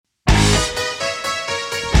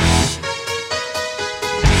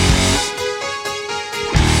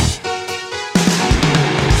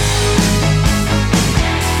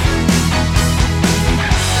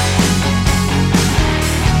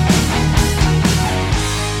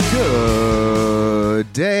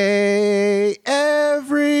Good day,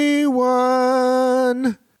 everyone.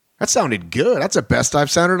 That sounded good. That's the best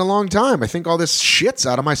I've sounded in a long time. I think all this shit's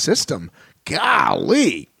out of my system.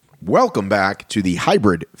 Golly. Welcome back to the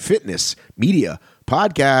Hybrid Fitness Media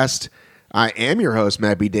Podcast. I am your host,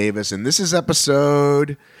 Matt B. Davis, and this is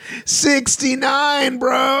episode 69,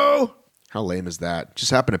 bro. How lame is that?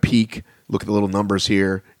 Just happened to peek, look at the little numbers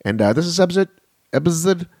here, and this is episode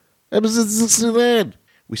 69.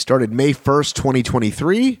 We started May 1st,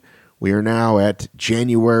 2023. We are now at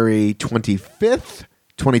January 25th,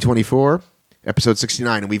 2024, episode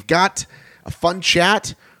 69. And we've got a fun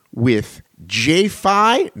chat with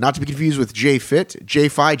J-Fi, not to be confused with J-Fit.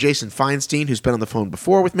 J-Fi, Jason Feinstein, who's been on the phone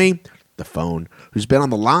before with me. Who's been on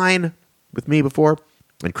the line with me before.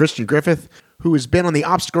 And Christian Griffith, who has been on the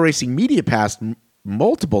Obstacle Racing Media Pass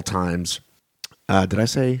multiple times. Did I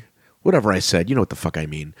say... Whatever I said, you know what the fuck I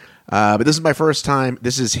mean. But this is my first time.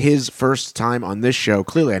 This is his first time on this show.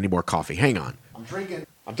 Clearly, I need more coffee. Hang on.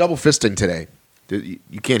 I'm double fisting today. You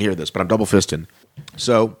can't hear this, but I'm double fisting.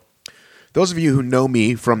 So, those of you who know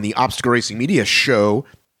me from the Obstacle Racing Media show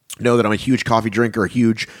know that I'm a huge coffee drinker, a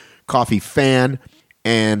huge coffee fan,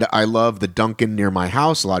 and I love the Dunkin' near my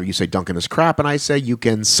house. A lot of you say Dunkin' is crap, and I say you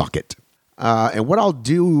can suck it. And what I'll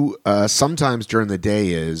do sometimes during the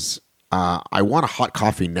day is... I want a hot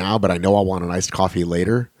coffee now, but I know I'll want an iced coffee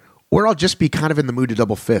later. Or I'll just be kind of in the mood to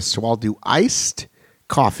double fist. So I'll do iced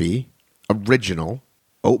coffee, original,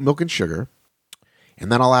 oat milk and sugar.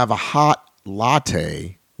 And then I'll have a hot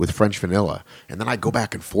latte with French vanilla. And then I go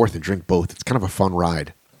back and forth and drink both. It's kind of a fun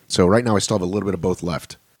ride. So right now I still have a little bit of both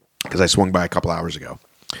left because I swung by a couple hours ago.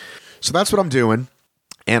 So that's what I'm doing.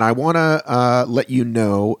 And I want to let you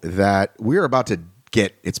know that we're about to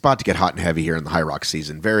it's about to get hot and heavy here in the High Rock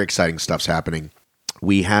season. Very exciting stuff's happening.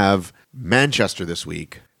 We have Manchester this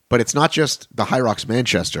week, but it's not just the High Rocks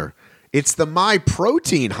Manchester. It's the My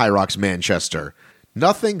Protein High Rocks Manchester.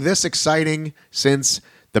 Nothing this exciting since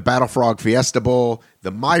the Battle Frog Fiesta Bowl,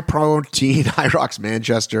 the My Protein High Rocks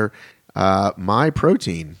Manchester, My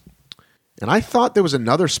Protein. And I thought there was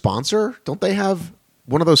another sponsor. Don't they have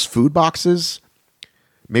one of those food boxes?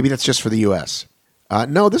 Maybe that's just for the U.S.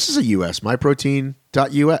 No, this is a U.S.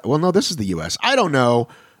 MyProtein.us. Well, no, this is the U.S. I don't know.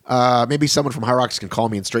 Maybe someone from High Rocks can call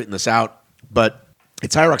me and straighten this out. But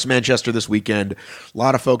it's High Rocks Manchester this weekend. A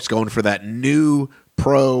lot of folks going for that new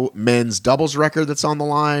pro men's doubles record that's on the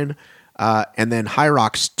line. And then High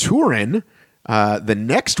Rocks Turin the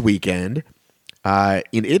next weekend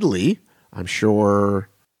in Italy. I'm sure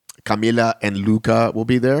Camilla and Luca will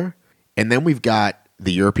be there. And then we've got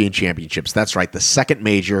the European Championships. That's right, the second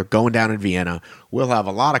major going down in Vienna. We'll have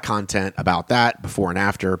a lot of content about that before and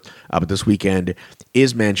after. But this weekend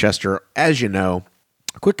is Manchester, as you know.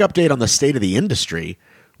 A quick update on the state of the industry,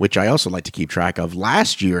 which I also like to keep track of.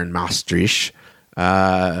 Last year in Maastricht,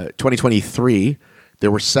 2023, there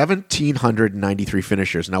were 1,793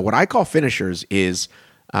 finishers. Now, what I call finishers is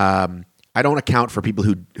I don't account for people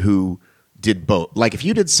who did both. Like if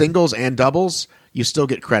you did singles and doubles, you still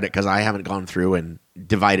get credit because I haven't gone through and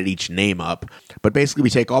divided each name up. But basically, we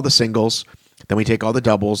take all the singles, then we take all the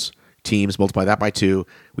doubles teams, multiply that by 2.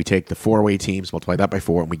 We take the 4-way teams, multiply that by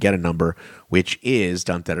 4, and we get a number, which is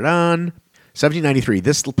 1793.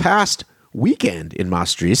 This past weekend in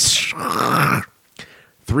Maastricht,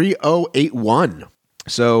 3081.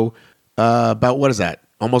 So about what is that?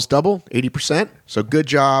 Almost double, 80%. So good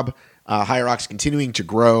job. High Rocks continuing to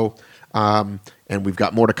grow. And we've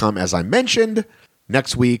got more to come, as I mentioned,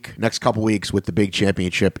 next couple weeks with the big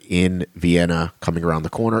championship in Vienna coming around the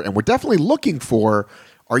corner. And we're definitely looking for,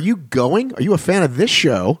 are you going? Are you a fan of this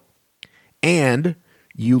show? And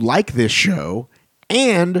you like this show?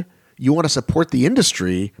 And you want to support the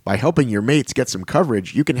industry by helping your mates get some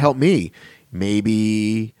coverage? You can help me.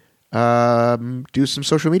 Maybe do some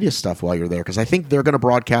social media stuff while you're there, because I think they're going to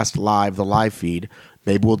broadcast live, the live feed.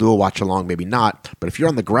 Maybe we'll do a watch along, maybe not. But if you're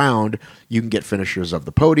on the ground, you can get finishers of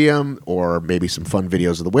the podium or maybe some fun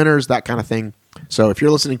videos of the winners, that kind of thing. So if you're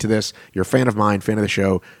listening to this, you're a fan of mine, fan of the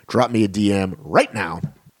show, drop me a DM right now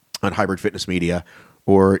on Hybrid Fitness Media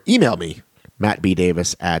or email me,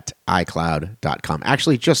 mattbdavis@icloud.com.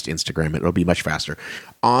 Actually, just Instagram it. It'll be much faster.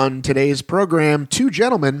 On today's program, 2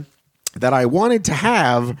 gentlemen that I wanted to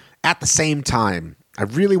have at the same time. I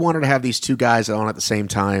really wanted to have these 2 guys on at the same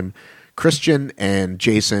time, Christian and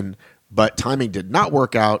Jason, but timing did not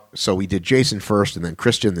work out, so we did Jason first and then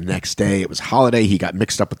Christian the next day. It was a holiday. He got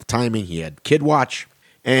mixed up with the timing. He had kid watch.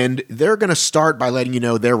 And they're going to start by letting you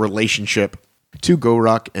know their relationship to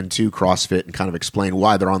GORUCK and to CrossFit and kind of explain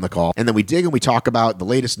why they're on the call. And then we dig and we talk about the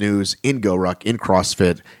latest news in GORUCK, in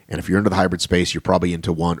CrossFit. And if you're into the hybrid space, you're probably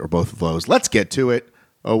into one or both of those. Let's get to it.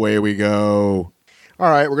 Away we go. All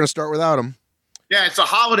right, we're going to start without him. Yeah, it's a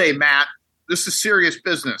holiday, Matt. This is serious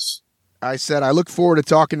business. I said, I look forward to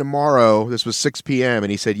talking tomorrow. This was 6 p.m., and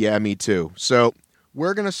he said, yeah, me too. So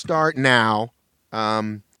we're going to start now.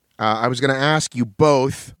 I was going to ask you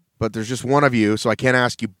both, but there's just one of you, so I can't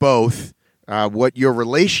ask you both what your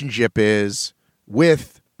relationship is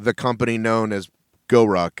with the company known as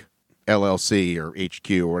GORUCK LLC or HQ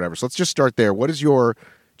or whatever. So let's just start there.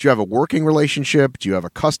 Do you have a working relationship? Do you have a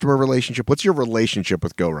customer relationship? What's your relationship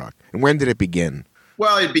with GORUCK, and when did it begin?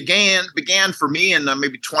 Well, it began for me in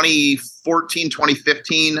maybe 2014,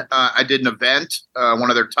 2015. I did an event, one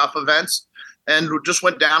of their tough events, and just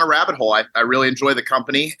went down a rabbit hole. I really enjoy the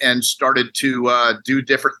company and started to do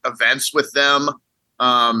different events with them.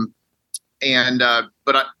 But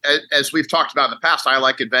as we've talked about in the past, I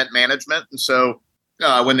like event management. And so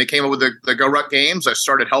when they came up with the GORUCK Games, I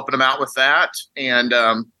started helping them out with that. And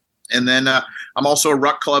then I'm also a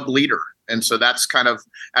Ruck Club leader. And so that's kind of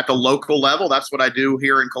at the local level. That's what I do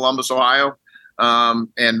here in Columbus, Ohio,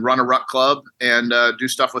 and run a Ruck Club and do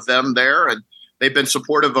stuff with them there. And they've been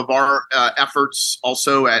supportive of our efforts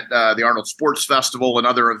also at the Arnold Sports Festival and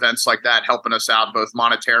other events like that, helping us out both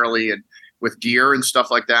monetarily and with gear and stuff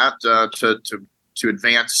like that to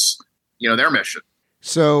advance, their mission.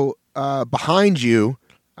 So behind you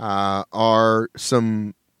are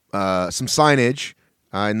some signage.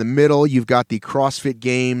 In the middle, you've got the CrossFit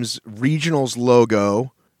Games Regionals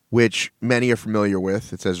logo, which many are familiar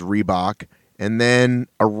with. It says Reebok. And then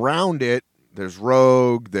around it, there's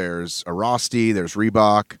Rogue, there's Arasti, there's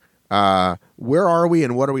Reebok. Where are we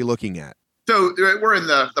and what are we looking at? So we're in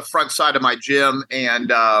the front side of my gym. And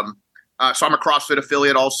so I'm a CrossFit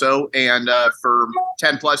affiliate also, and for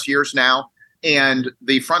 10 plus years now. And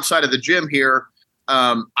the front side of the gym here,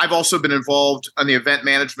 I've also been involved on the event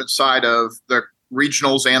management side of the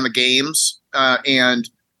regionals and the games. And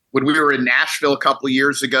when we were in Nashville a couple of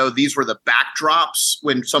years ago, these were the backdrops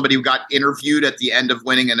when somebody got interviewed at the end of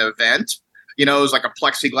winning an event. It was like a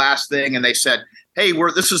plexiglass thing. And they said, hey,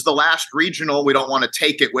 this is the last regional. We don't want to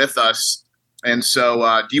take it with us. And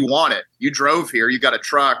so do you want it? You drove here. You got a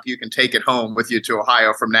truck. You can take it home with you to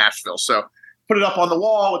Ohio from Nashville. So put it up on the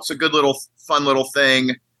wall. It's a good fun little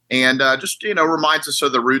thing. And just, reminds us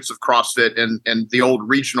of the roots of CrossFit and the old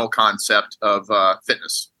regional concept of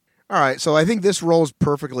fitness. All right. So I think this rolls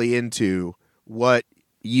perfectly into what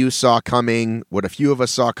you saw coming, what a few of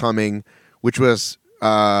us saw coming, which was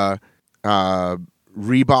Reebok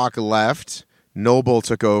left, Noble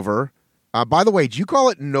took over. By the way, do you call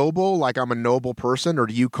it Noble like I'm a noble person, or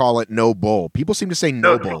do you call it Noble? People seem to say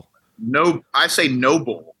Noble. No, I say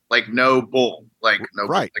Noble, like no bull, like no.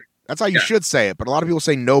 Right. Like, that's how you should say it, but a lot of people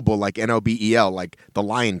say Noble, like Nobel, like the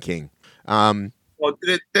Lion King. Well,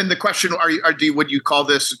 then the question: would you call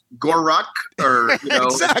this GORUCK or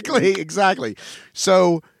exactly?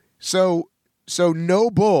 So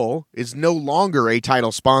Noble is no longer a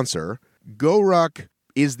title sponsor. GORUCK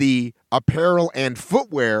is the apparel and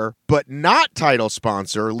footwear, but not title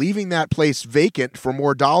sponsor, leaving that place vacant for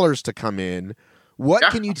more dollars to come in. What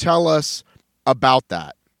can you tell us about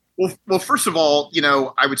that? Well, first of all,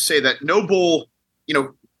 I would say that Noble,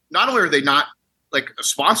 not only are they not like a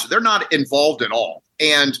sponsor, they're not involved at all.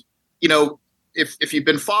 And, if you've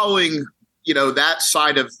been following, that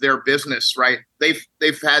side of their business, right,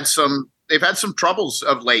 they've had some troubles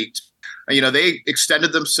of late. They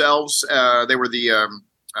extended themselves. They were the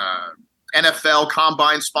NFL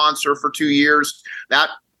Combine sponsor for 2 years.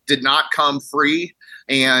 That did not come free.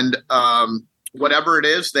 And whatever it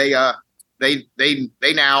is, they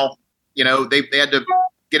now, they had to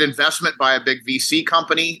get investment by a big VC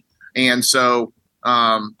company. And so,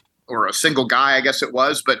 or a single guy, I guess it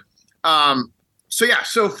was. But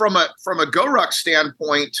so from a GORUCK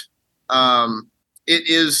standpoint, it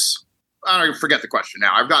is, I don't even forget the question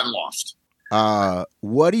now. I've gotten lost.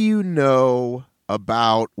 What do you know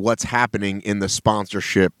about what's happening in the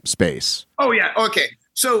sponsorship space? Oh yeah. Okay.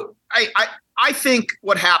 So I think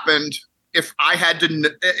what happened, if I had to,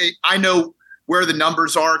 I know where the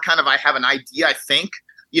numbers are kind of, I have an idea. I think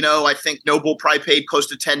Noble probably paid close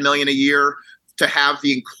to $10 million a year to have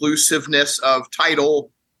the inclusiveness of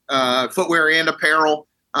title, footwear and apparel.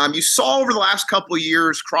 You saw over the last couple of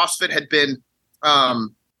years, CrossFit had been,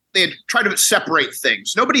 they had tried to separate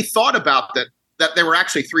things. Nobody thought about that there were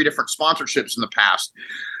actually 3 different sponsorships in the past.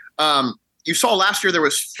 You saw last year there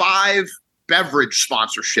was 5 beverage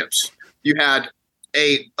sponsorships. You had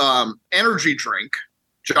a energy drink,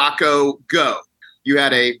 Jocko Go. You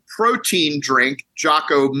had a protein drink,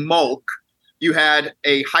 Jocko Mulk. You had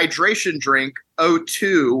a hydration drink,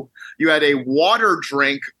 O2. You had a water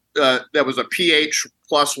drink that was a pH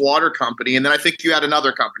plus water company. And then I think you had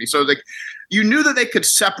another company. So you knew that they could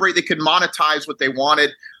separate, they could monetize what they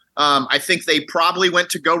wanted. I think they probably went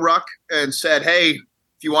to GORUCK and said, hey,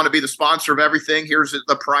 if you want to be the sponsor of everything, here's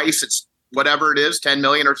the price. It's whatever it is, 10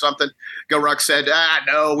 million or something. GORUCK said,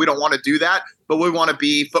 no, we don't want to do that, but we want to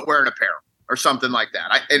be footwear and apparel or something like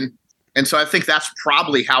that. And so I think that's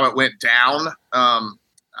probably how it went down.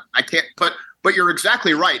 I can't, but you're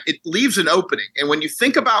exactly right. It leaves an opening. And when you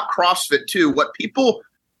think about CrossFit too, what people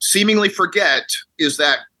seemingly forget is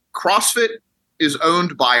that CrossFit is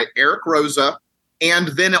owned by Eric Roza and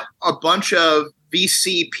then a bunch of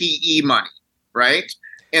VC PE money, right?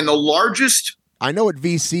 And the largest... I know what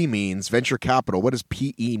VC means, venture capital. What does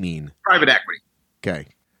PE mean? Private equity. Okay.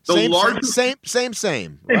 Same, right? Same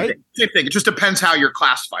thing. It just depends how you're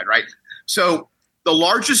classified, right? So the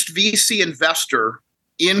largest VC investor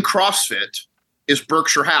in CrossFit is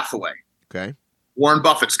Berkshire Hathaway. Okay. Warren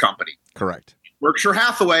Buffett's company. Correct. Berkshire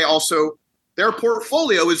Hathaway also, their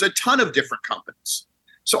portfolio is a ton of different companies.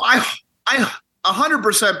 So I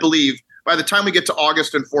 100% believe by the time we get to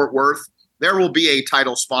August in Fort Worth, there will be a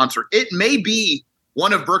title sponsor. It may be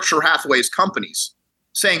one of Berkshire Hathaway's companies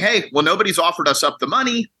saying, hey, well, nobody's offered us up the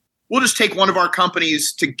money. We'll just take one of our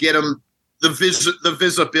companies to get them the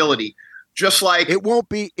visibility. Just like it won't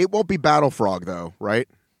be Battle Frog though, right?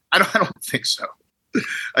 I don't think so.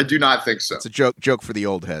 I do not think so. It's a joke for the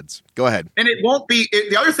old heads. Go ahead. And it won't be.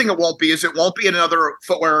 The other thing it won't be is it won't be another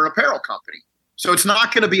footwear and apparel company. So it's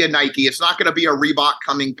not going to be a Nike. It's not going to be a Reebok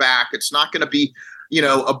coming back. It's not going to be,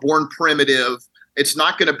 a Born Primitive. It's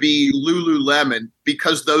not going to be Lululemon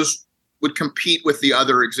because those would compete with the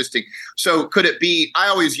other existing. So could it be? I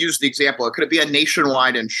always use the example. Could it be a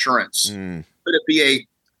Nationwide Insurance? Could it be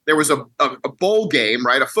there was a bowl game,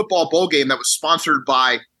 right? A football bowl game that was sponsored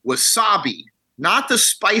by Wasabi, not the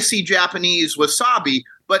spicy Japanese wasabi,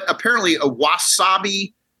 but apparently a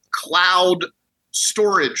wasabi cloud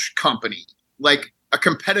storage company, like a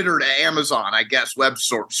competitor to Amazon, I guess, web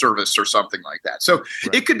service or something like that. So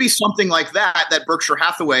It could be something like that Berkshire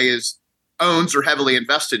Hathaway owns or heavily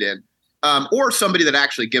invested in, or somebody that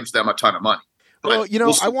actually gives them a ton of money. But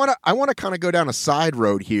I want to kind of go down a side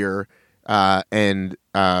road here and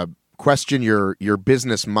question your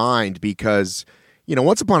business mind because,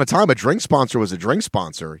 once upon a time, a drink sponsor was a drink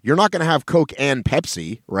sponsor. You're not going to have Coke and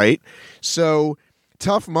Pepsi, right? So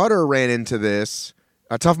Tough Mudder ran into this,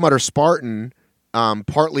 Tough Mudder Spartan,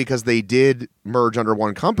 partly because they did merge under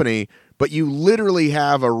one company, but you literally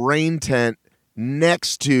have a rain tent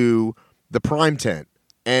next to the Prime tent.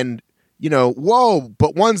 And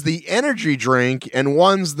but one's the energy drink and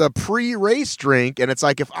one's the pre-race drink. And it's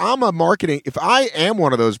like, if I am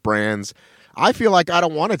one of those brands, I feel like I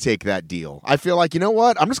don't want to take that deal. I feel like, you know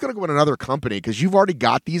what? I'm just going to go with another company because you've already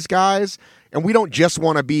got these guys and we don't just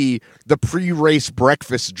want to be the pre-race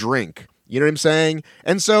breakfast drink. You know what I'm saying?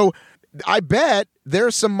 And so I bet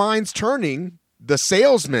there's some minds turning, the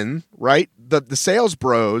salesmen, right? The sales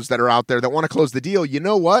bros that are out there that want to close the deal. You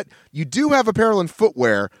know what? You do have apparel and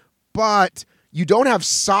footwear, but you don't have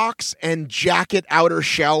socks and jacket outer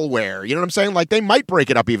shell wear. You know what I'm saying? Like, they might break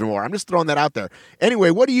it up even more. I'm just throwing that out there. Anyway,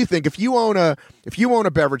 what do you think? If you own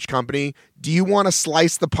a beverage company, do you want to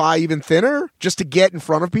slice the pie even thinner just to get in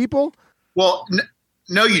front of people? Well,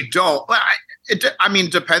 no, you don't.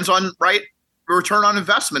 It depends on, right, return on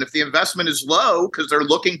investment. If the investment is low because they're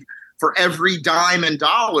looking for every dime and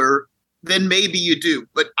dollar, then maybe you do.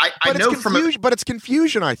 But I know but it's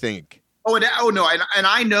confusion, I think. Oh no! And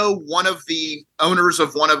I know one of the owners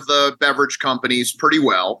of one of the beverage companies pretty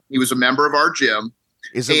well. He was a member of our gym.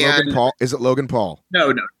 Is it Logan Paul? Is it Logan Paul?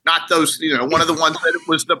 No, not those. One of the ones that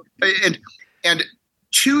was and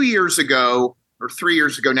 2 years ago or 3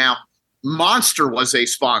 years ago now, Monster was a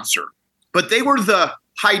sponsor, but they were the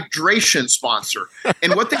hydration sponsor.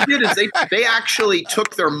 And what they did is they actually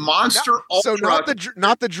took their Monster Ultra. So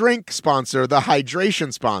not the drink sponsor, the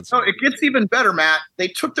hydration sponsor. No, it gets even better, Matt. They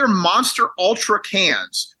took their Monster Ultra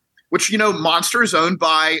cans, which Monster is owned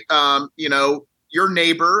by your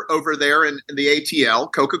neighbor over there in the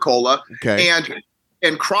ATL, Coca-Cola. Okay.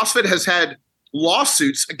 And CrossFit has had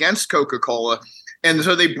lawsuits against Coca-Cola. And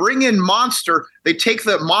so they bring in Monster, they take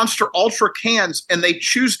the Monster Ultra cans and they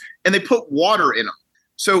put water in them.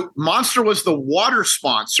 So Monster was the water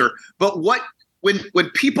sponsor, but when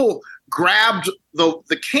people grabbed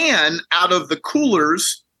the can out of the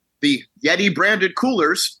coolers, the Yeti branded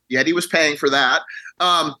coolers, Yeti was paying for that,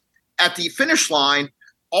 at the finish line,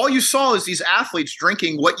 all you saw is these athletes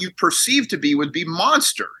drinking what you perceived to be would be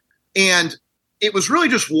Monster. And it was really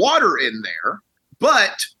just water in there,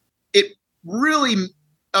 but it really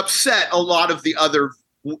upset a lot of the other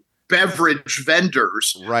beverage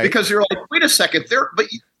vendors, right? Because you're like, wait a second,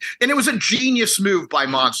 and it was a genius move by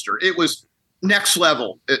Monster. It was next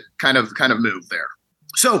level, kind of move there.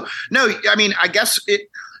 So no, I mean, I guess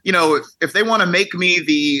if they want to make me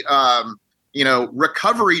the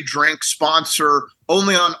recovery drink sponsor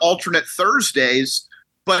only on alternate Thursdays,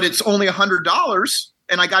 but it's only $100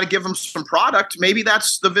 and I got to give them some product, maybe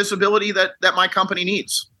that's the visibility that my company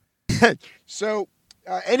needs. So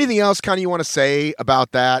anything else kind of you want to say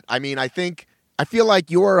about that? I mean, I feel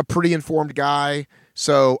like you're a pretty informed guy,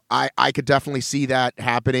 so I could definitely see that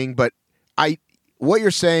happening. But what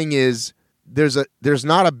you're saying is there's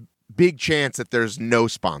not a big chance that there's no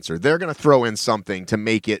sponsor. They're going to throw in something to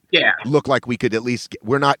make it look like we could at least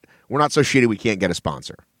we're not so shitty we can't get a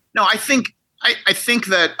sponsor. No, I think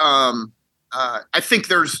that I think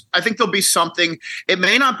there'll be something. It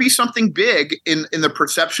may not be something big in the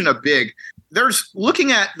perception of big. There's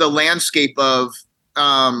looking at the landscape of,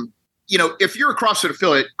 if you're a CrossFit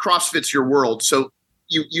affiliate, CrossFit's your world. So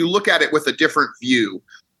you look at it with a different view.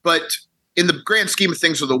 But in the grand scheme of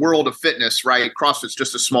things of the world of fitness, right, CrossFit's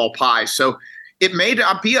just a small pie. So it may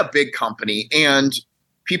not be a big company, and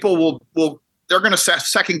people they're going to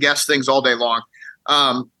second guess things all day long.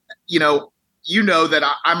 That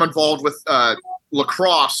I'm involved with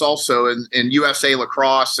lacrosse also in USA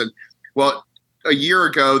lacrosse. And a year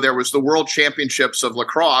ago, there was the World Championships of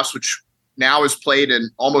lacrosse, which now is played in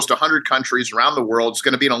almost 100 countries around the world. It's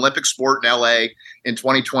going to be an Olympic sport in LA in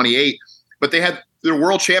 2028. But they had their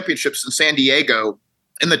World Championships in San Diego,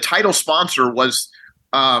 and the title sponsor was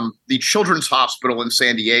the Children's Hospital in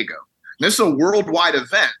San Diego. And this is a worldwide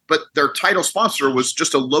event, but their title sponsor was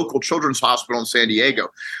just a local children's hospital in San Diego.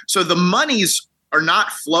 So the monies are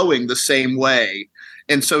not flowing the same way.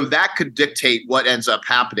 And so that could dictate what ends up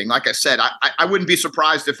happening. Like I said, I wouldn't be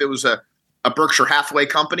surprised if it was a Berkshire Hathaway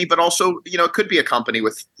company, but also, it could be a company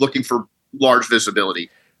with looking for large visibility.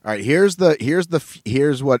 All right, here's what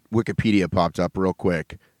Wikipedia popped up real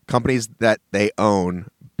quick. Companies that they own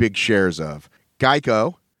big shares of.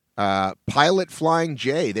 Geico, Pilot Flying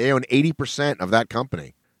J, they own 80% of that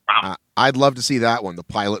company. Wow. I'd love to see that one, the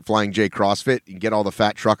Pilot Flying J CrossFit. You can get all the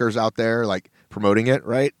fat truckers out there like promoting it,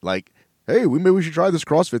 right? Like, hey, maybe we should try this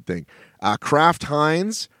CrossFit thing. Kraft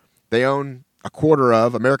Heinz, they own a quarter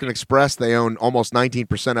of. American Express, they own almost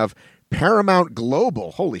 19% of. Paramount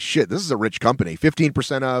Global, holy shit, this is a rich company.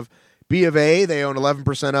 15% of. B of A, they own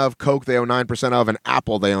 11% of. Coke, they own 9% of, and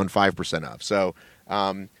Apple, they own 5% of. So,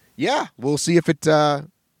 we'll see if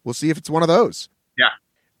it's one of those. Yeah.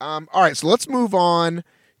 All right, so let's move on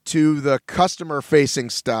to the customer-facing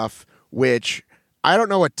stuff, which I don't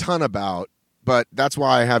know a ton about, but that's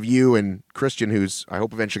why I have you and Christian, who's I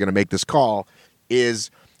hope eventually going to make this call,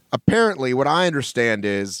 is apparently what I understand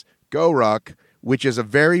is GORUCK, which is a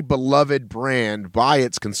very beloved brand by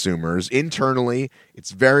its consumers. Internally, it's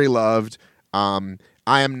very loved. I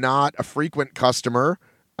am not a frequent customer.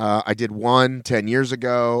 I did one 10 years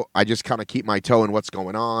ago. I just kind of keep my toe in what's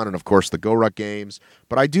going on, and of course the GORUCK games.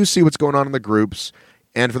 But I do see what's going on in the groups,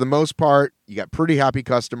 and for the most part, you got pretty happy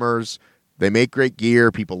customers. They make great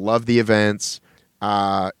gear. People love the events.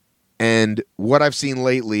 And what I've seen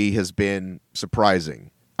lately has been surprising,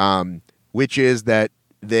 which is that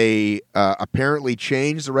they apparently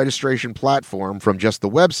changed the registration platform from just the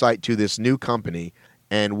website to this new company.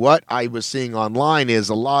 And what I was seeing online is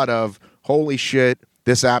a lot of, holy shit,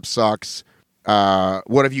 this app sucks.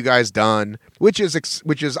 What have you guys done? Which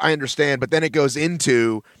is I understand, but then it goes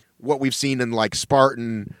into what we've seen in like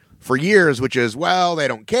Spartan for years, which is, well, they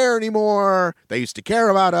don't care anymore. They used to care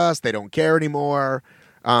about us. They don't care anymore.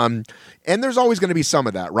 And there's always going to be some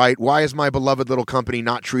of that, right? Why is my beloved little company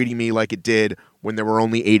not treating me like it did when there were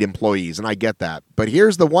only 8 employees? And I get that. But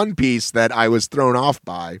here's the one piece that I was thrown off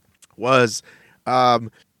by was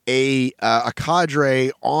a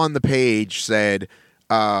cadre on the page said,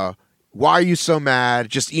 why are you so mad?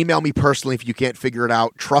 Just email me personally if you can't figure it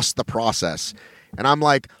out. Trust the process. And I'm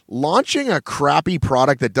like, launching a crappy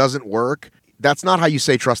product that doesn't work, that's not how you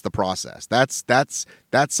say trust the process. That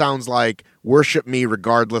sounds like worship me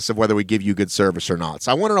regardless of whether we give you good service or not.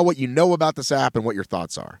 So I want to know what you know about this app and what your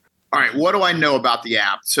thoughts are. All right, what do I know about the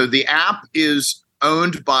app? So the app is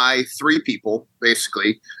owned by 3 people,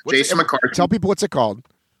 basically. Jason McCarthy. Tell people what's it called.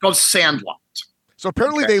 It's called Sandlot. So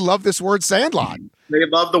apparently they love this word Sandlot. They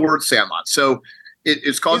love the word Sandlot. So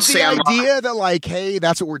it's called Sandlot. The idea that like, hey,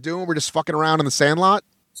 that's what we're doing. We're just fucking around in the Sandlot.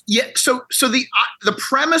 Yeah. So the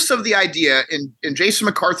premise of the idea and Jason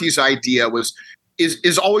McCarthy's idea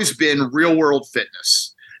is always been real world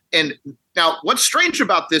fitness. And now what's strange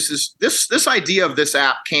about this is this idea of this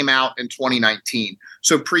app came out in 2019.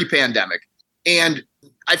 So pre-pandemic. And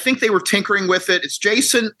I think they were tinkering with it. It's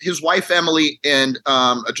Jason, his wife Emily, and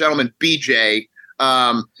a gentleman BJ,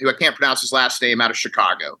 who I can't pronounce his last name, out of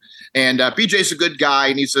Chicago. And BJ's a good guy,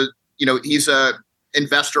 and he's a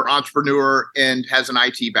investor, entrepreneur, and has an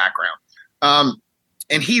IT background.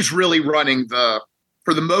 And he's really running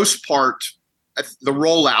for the most part, the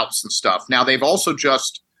rollouts and stuff. Now they've also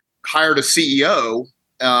just hired a CEO,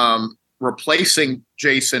 replacing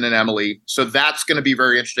Jason and Emily. So that's going to be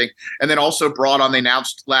very interesting. And then also they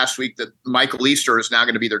announced last week that Michael Easter is now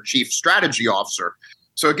going to be their chief strategy officer.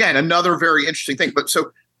 So again, another very interesting thing. But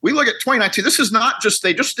so we look at 2019, this is not just,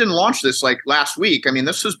 they just didn't launch this like last week. I mean,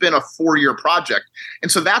 this has been a 4-year project.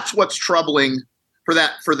 And so that's what's troubling for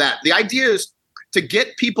that. The idea is to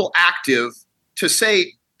get people active, to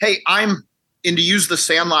say, hey, and to use the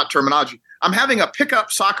Sandlot terminology, I'm having a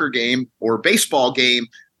pickup soccer game or baseball game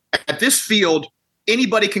at this field.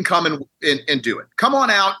 Anybody can come and do it. Come on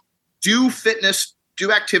out, do fitness,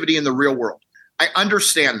 do activity in the real world. I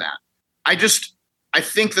understand that. I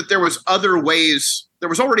think that there was other ways. There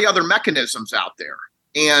was already other mechanisms out there.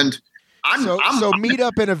 And so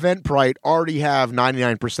Meetup and Eventbrite already have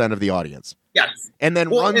 99% of the audience. Yes. And then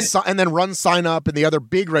Run Sign Up and the other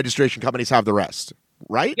big registration companies have the rest,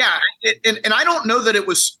 right? Yeah. And I don't know that it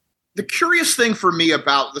was the curious thing for me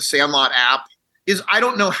about the Sandlot app is I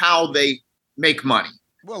don't know how they make money.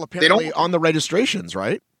 Well, apparently on the registrations,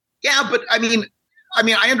 right? Yeah, but I mean,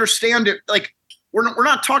 I understand it. Like we're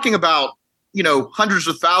not talking about, hundreds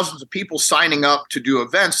of thousands of people signing up to do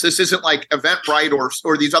events. This isn't like Eventbrite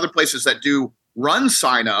or these other places that do run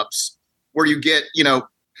signups where you get,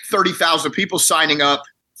 30,000 people signing up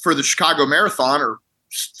for the Chicago Marathon or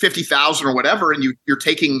 50,000 or whatever, and you're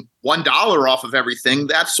taking $1 off of everything.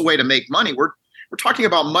 That's the way to make money. We're talking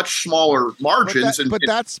about much smaller margins.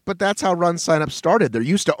 But that's how Run Sign Up started. There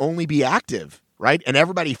used to only be active, right? And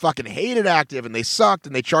everybody fucking hated active, and they sucked,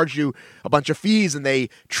 and they charged you a bunch of fees, and they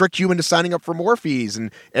tricked you into signing up for more fees.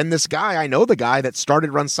 And this guy, I know the guy that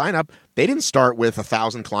started Run Sign Up. They didn't start with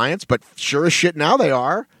 1,000 clients, but sure as shit now they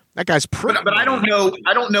are. That guy's pretty. But I don't know.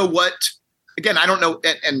 I don't know what. Again, I don't know,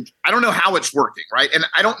 and I don't know how it's working, right? And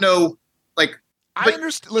I don't know, like. I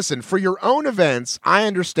understand. Listen, for your own events, I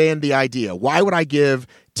understand the idea. Why would I give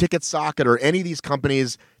TicketSocket or any of these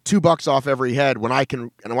companies $2 off every head when I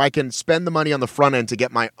can spend the money on the front end to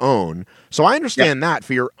get my own? So I understand that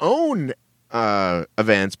for your own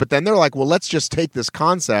events. But then they're like, well, let's just take this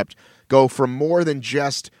concept, go from more than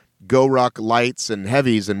just GORUCK lights and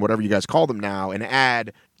heavies and whatever you guys call them now, and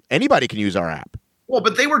add anybody can use our app. Well,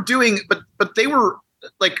 but they were doing, but they were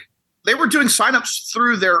doing signups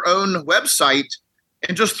through their own website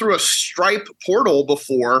and just through a Stripe portal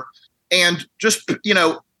before, and just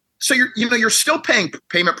so you're still paying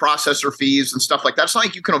payment processor fees and stuff like that. It's not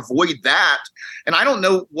like you can avoid that. And I don't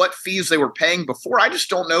know what fees they were paying before. I just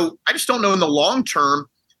don't know in the long term.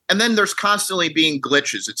 And then there's constantly being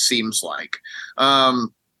glitches. It seems like.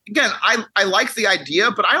 Again, I like the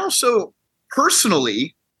idea, but I also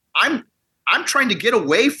personally I'm trying to get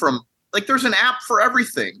away from, like, there's an app for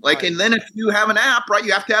everything. Like, right. And then if you have an app, right,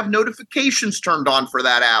 you have to have notifications turned on for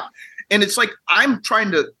that app. And it's like,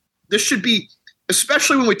 this should be,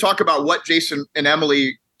 especially when we talk about what Jason and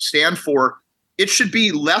Emily stand for, it should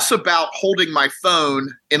be less about holding my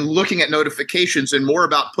phone and looking at notifications and more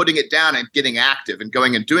about putting it down and getting active and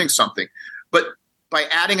going and doing something. But by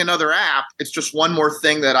adding another app, it's just one more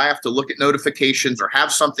thing that I have to look at notifications or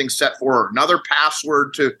have something set for, or another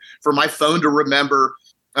password for my phone to remember.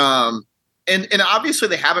 And obviously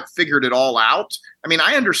they haven't figured it all out. I mean,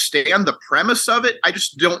 I understand the premise of it. I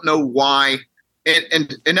just don't know why.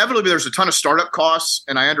 And inevitably there's a ton of startup costs,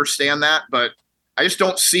 and I understand that, but I just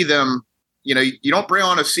don't see them. You don't bring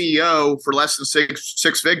on a CEO for less than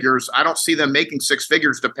six figures. I don't see them making 6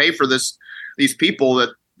 figures to pay for these people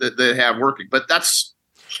that they have working. But that's,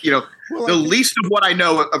 the least of what I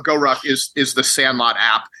know of GORUCK is the Sandlot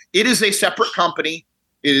app. It is a separate company.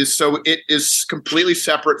 It is completely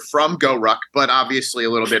separate from GORUCK, but obviously a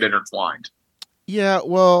little bit intertwined. Yeah,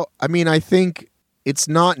 well, I mean, I think it's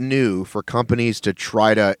not new for companies to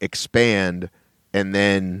try to expand and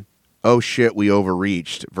then, oh shit, we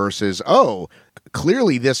overreached, versus, oh,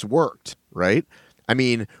 clearly this worked, right? I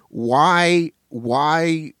mean, why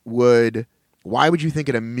would you think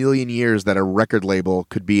in a million years that a record label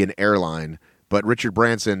could be an airline? But Richard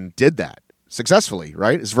Branson did that successfully,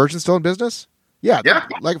 right? Is Virgin still in business? Yeah.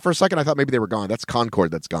 Like for a second, I thought maybe they were gone. That's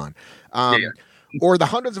Concorde that's gone. Or the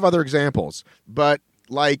hundreds of other examples. But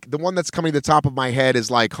like the one that's coming to the top of my head is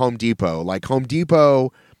like Home Depot. Like Home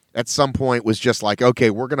Depot at some point was just like, okay,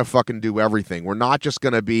 we're going to fucking do everything. We're not just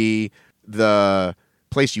going to be the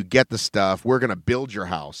place you get the stuff. We're going to build your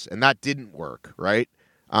house. And that didn't work, right?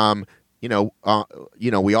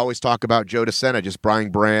 We always talk about Joe DeSena just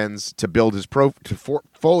buying brands to build his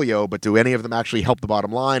portfolio, but do any of them actually help the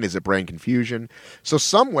bottom line? Is it brand confusion? So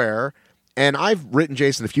somewhere, and I've written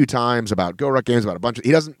Jason a few times about GORUCK games, about a bunch of,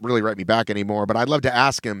 he doesn't really write me back anymore, but I'd love to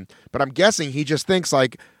ask him, but I'm guessing he just thinks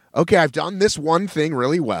like, okay, I've done this one thing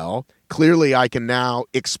really well. Clearly I can now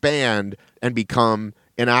expand and become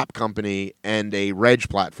an app company and a reg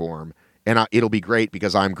platform. And it'll be great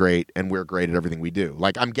because I'm great and we're great at everything we do.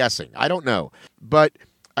 Like, I'm guessing. I don't know. But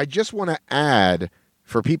I just want to add,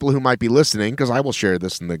 for people who might be listening, because I will share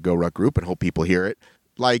this in the GORUCK group and hope people hear it,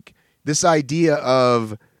 like this idea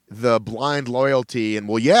of the blind loyalty and,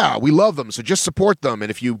 well, yeah, we love them, so just support them.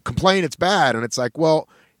 And if you complain, it's bad. And it's like, well,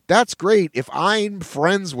 that's great. If I'm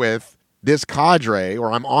friends with this cadre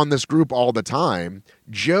or I'm on this group all the time,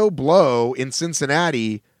 Joe Blow in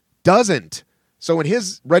Cincinnati doesn't. So when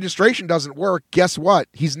his registration doesn't work, guess what?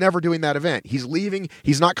 He's never doing that event. He's leaving,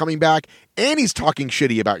 he's not coming back, and he's talking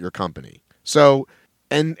shitty about your company. So,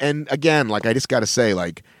 and again, like, I just got to say,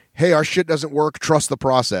 like, hey, our shit doesn't work, trust the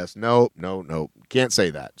process. No, can't say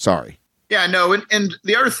that. Sorry. Yeah, no, and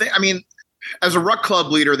the other thing, I mean, as a Ruck Club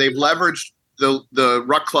leader, they've leveraged the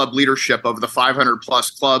Ruck Club leadership of the 500 plus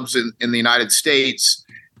clubs in the United States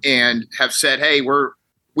and have said, hey,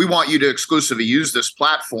 we want you to exclusively use this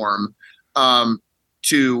platform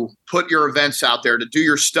to put your events out there, to do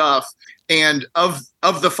your stuff. And of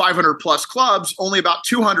the 500 plus clubs, only about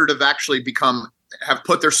 200 have actually have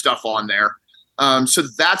put their stuff on there. So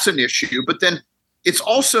that's an issue. But then it's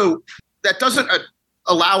also, that doesn't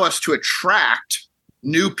allow us to attract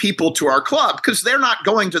new people to our club because they're not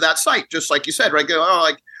going to that site, just like you said, right?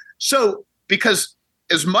 So because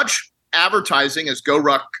as much advertising as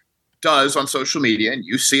GORUCK does on social media, and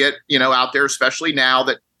you see it, out there, especially now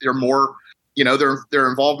that they're more, their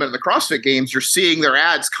involvement in the CrossFit games, you're seeing their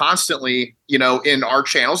ads constantly, in our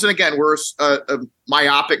channels. And again, we're a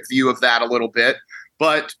myopic view of that a little bit,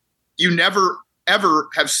 but you never, ever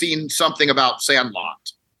have seen something about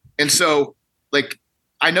Sandlot. And so, like,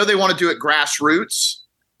 I know they want to do it grassroots,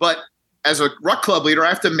 but as a Ruck Club leader, I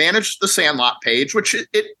have to manage the Sandlot page, which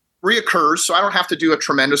it reoccurs, so I don't have to do a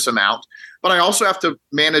tremendous amount. But I also have to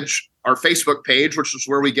manage our Facebook page, which is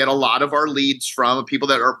where we get a lot of our leads from, people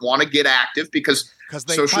that want to get active because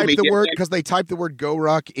they type the word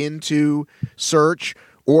GORUCK into search,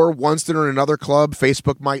 or once they're in another club,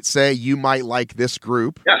 Facebook might say you might like this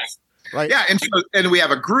group. Yes. Right. Yeah, and we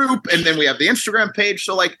have a group, and then we have the Instagram page.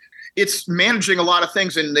 So like, it's managing a lot of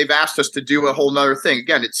things, and they've asked us to do a whole nother thing.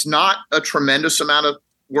 Again, it's not a tremendous amount of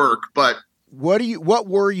work, but what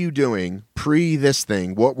were you doing pre this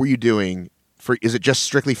thing? What were you doing is it just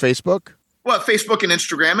strictly Facebook? Well, Facebook and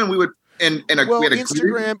Instagram, and we would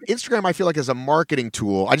Instagram I feel like is a marketing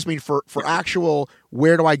tool. I just mean for actual,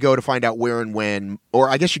 where do I go to find out where and when? Or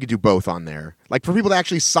I guess you could do both on there. Like for people to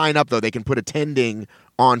actually sign up though, they can put attending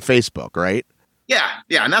on Facebook, right? Yeah,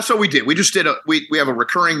 and that's what we did. We just did we have a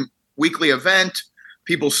recurring weekly event.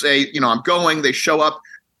 People say, I'm going, they show up.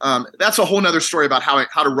 That's a whole nother story about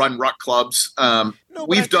how to run Ruck clubs. But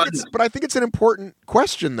I think it's an important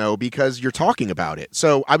question though, because you're talking about it.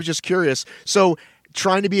 So I was just curious. So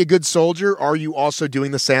trying to be a good soldier, are you also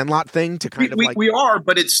doing the Sandlot thing to kind of like? We are,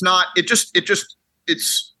 but it's not. It's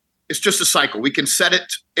just a cycle. We can set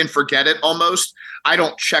it and forget it almost. I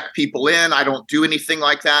don't check people in. I don't do anything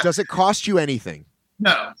like that. Does it cost you anything?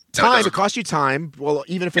 No. Time. It costs you time. Well,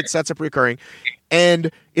 even if it sets up recurring.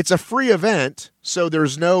 And it's a free event, so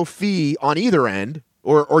there's no fee on either end.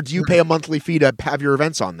 Or do you pay a monthly fee to have your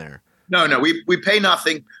events on there? No. We pay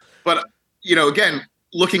nothing. But, again,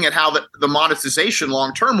 looking at how the monetization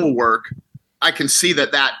long-term will work, I can see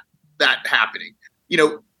that happening.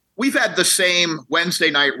 We've had the same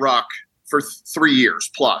Wednesday night Ruck for 3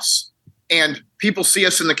 years plus. And people see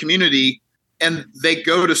us in the community and they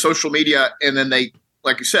go to social media and then they,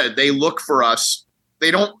 like you said, they look for us.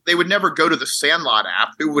 They would never go to the Sandlot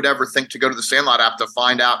app. Who would ever think to go to the Sandlot app to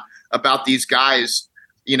find out about these guys,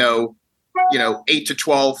 8 to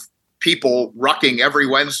 12 people rucking every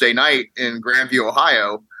Wednesday night in Grandview,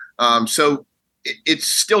 Ohio. So it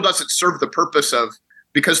still doesn't serve the purpose of,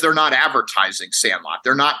 because they're not advertising Sandlot.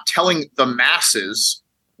 They're not telling the masses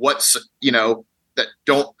what's,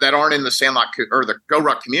 that aren't in the Sandlot or the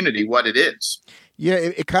GORUCK community what it is. Yeah,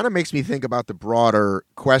 it kind of makes me think about the broader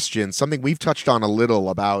question, something we've touched on a little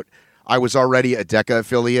about. I was already a DECA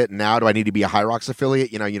affiliate. Now do I need to be a Hyrox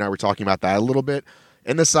affiliate? You and I were talking about that a little bit.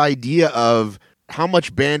 And this idea of how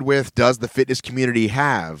much bandwidth does the fitness community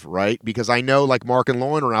have, right? Because I know like Mark and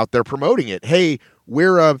Lauren are out there promoting it. Hey,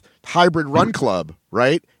 we're a hybrid run club,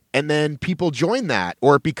 right? And then people join that,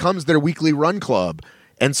 or it becomes their weekly run club.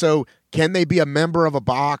 And so can they be a member of a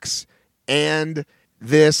box and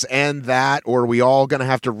this and that, or are we all going to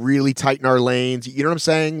have to really tighten our lanes? You know what I'm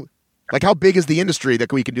saying? Like, how big is the industry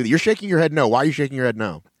that we can do that? You're shaking your head no. Why are you shaking your head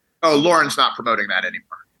no? Oh, Lauren's not promoting that anymore.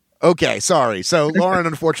 Okay, sorry. So Lauren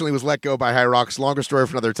unfortunately was let go by High Rocks. Longer story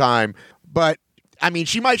for another time. But I mean,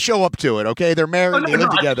 she might show up to it. Okay, they're married, they live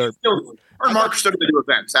together. Her and Mark still to do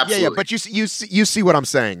events. Absolutely. Yeah. But you see what I'm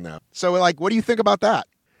saying though. So like, what do you think about that?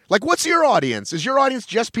 Like, what's your audience? Is your audience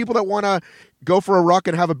just people that want to go for a ruck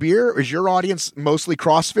and have a beer? Or is your audience mostly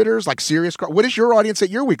CrossFitters, like serious? What is your audience at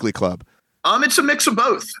your weekly club? It's a mix of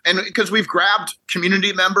both, and because we've grabbed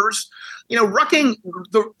community members, rucking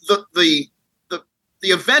the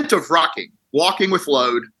event of rucking, walking with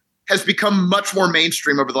load, has become much more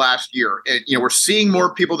mainstream over the last year. And, we're seeing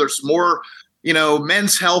more people. There's more,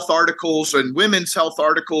 men's health articles and women's health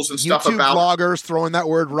articles and stuff YouTube about vloggers throwing that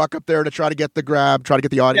word ruck up there to try to get the grab, try to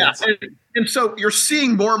get the audience. Yeah, and so you're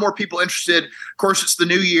seeing more and more people interested. Of course, it's the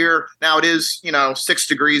new year. Now it is, 6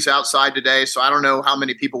 degrees outside today. So I don't know how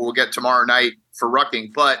many people will get tomorrow night for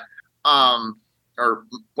rucking, but, or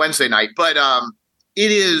Wednesday night, but,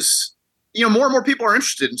 it is, more and more people are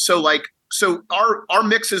interested. And so our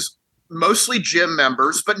mix is mostly gym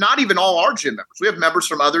members, but not even all our gym members. We have members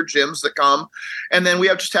from other gyms that come, and then we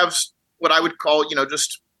have what I would call,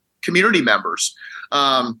 just community members.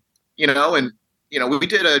 And we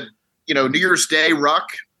did a, New Year's Day ruck,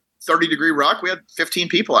 30-degree ruck. We had 15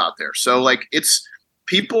 people out there. So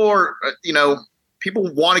people are,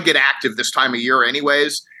 people want to get active this time of year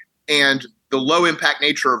anyways. And the low impact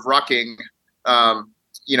nature of rucking,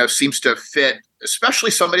 seems to fit,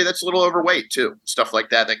 especially somebody that's a little overweight too, stuff like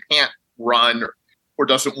that can't run or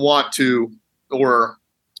doesn't want to, or,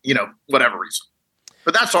 whatever reason.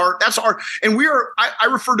 But that's our, and I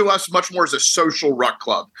refer to us much more as a social ruck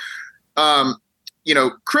club.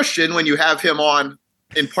 Christian, when you have him on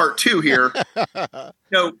in part 2 here,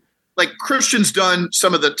 Christian's done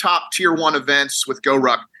some of the top tier 1 events with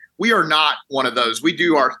GORUCK. We are not one of those. We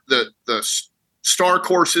do the star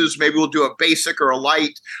courses. Maybe we'll do a basic or a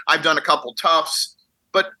light. I've done a couple toughs,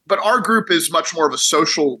 but our group is much more of a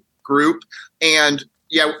social group. And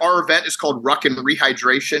our event is called Ruck and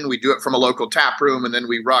Rehydration. We do it from a local tap room, and then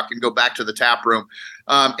we ruck and go back to the tap room.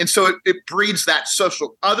 And so it breeds that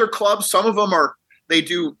social. Other clubs, some of them they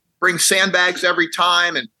do bring sandbags every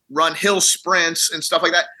time and run hill sprints and stuff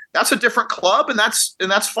like that. That's a different club, and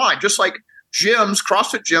that's fine. Just like gyms,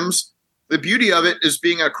 CrossFit gyms, the beauty of it is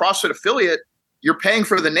being a CrossFit affiliate. You're paying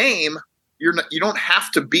for the name. You don't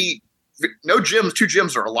have to be. No gyms, 2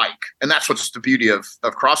 gyms are alike, and that's what's the beauty of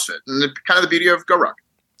CrossFit, and kind of the beauty of GORUCK.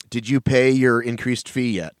 Did you pay your increased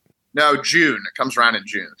fee yet? No, June. It comes around in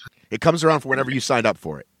June. It comes around for whenever you signed up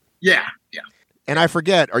for it. Yeah. And I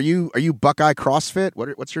forget, are you Buckeye CrossFit?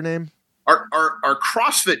 What's your name? Our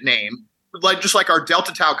CrossFit name, just like our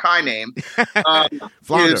Delta Tau Chi name,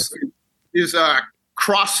 is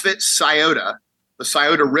CrossFit Scioto. The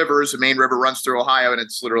Scioto River is the main river, runs through Ohio, and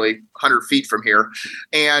it's literally 100 feet from here.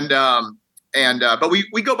 But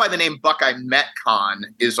we go by the name Buckeye Metcon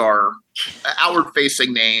is our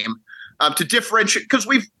outward-facing name to differentiate, because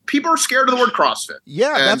people are scared of the word CrossFit.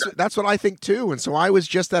 Yeah, that's what I think too. And so I was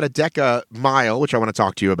just at a Deca Mile, which I want to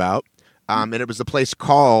talk to you about, and it was a place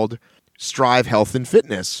called Strive Health and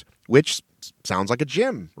Fitness, which sounds like a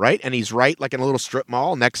gym, right? And he's right like in a little strip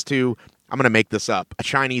mall next to, I'm going to make this up, a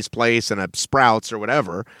Chinese place and a Sprouts or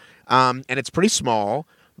whatever. And it's pretty small,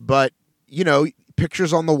 but,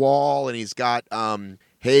 pictures on the wall, and he's got,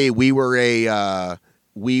 hey, we were a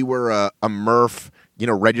Murph,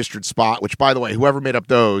 registered spot, which, by the way, whoever made up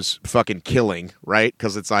those, fucking killing, right?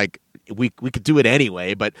 Because it's like, we could do it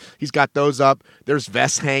anyway, but he's got those up. There's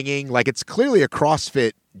vests hanging. Like, it's clearly a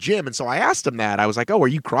CrossFit gym. And so I asked him that. I was like, oh, are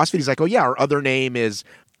you CrossFit? He's like, oh, yeah, our other name is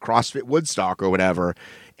CrossFit Woodstock or whatever.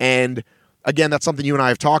 And again, that's something you and I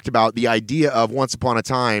have talked about, the idea of once upon a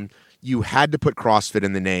time, you had to put CrossFit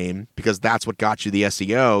in the name because that's what got you the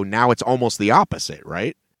SEO. Now it's almost the opposite,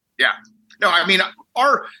 right? Yeah. No, I mean,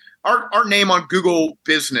 our name on Google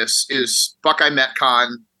Business is Buckeye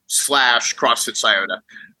Metcon / CrossFit Scioto.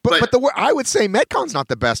 But the word, I would say Metcon's not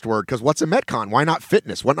the best word, because what's a Metcon? Why not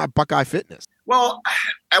fitness? Why not Buckeye Fitness? Well,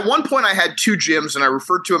 at one point I had 2 gyms, and I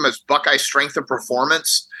referred to them as Buckeye Strength and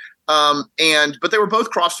Performance. But they were both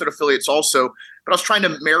CrossFit affiliates also, but I was trying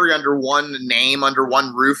to marry under one name, under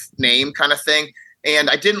one roof name kind of thing. And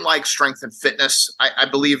I didn't like strength and fitness. I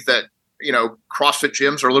believe that, CrossFit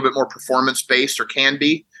gyms are a little bit more performance based, or can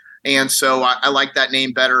be. And so I like that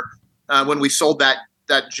name better. When we sold that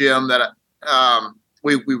gym, that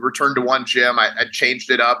we returned to one gym, I changed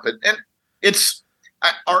it up, and it's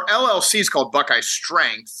our LLC is called Buckeye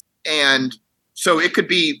Strength. And So it could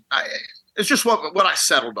be, it's just what I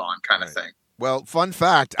settled on kind of thing. Well, fun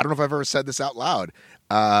fact, I don't know if I've ever said this out loud.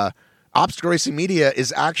 Obstacle Racing Media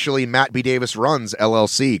is actually Matt B. Davis Runs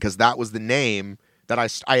LLC, because that was the name that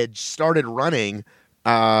I had started running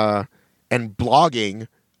and blogging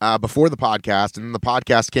before the podcast, and then the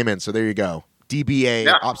podcast came in. So there you go.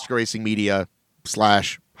 DBA, Obstacle Racing Media /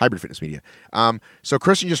 Hybrid Fitness Media. So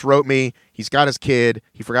Christian just wrote me. He's got his kid.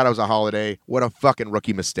 He forgot it was a holiday. What a fucking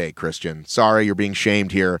rookie mistake, Christian. Sorry, you're being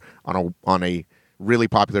shamed here on a really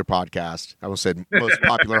popular podcast. I almost said most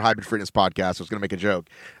popular hybrid fitness podcast. I was going to make a joke.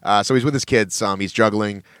 So he's with his kids some. He's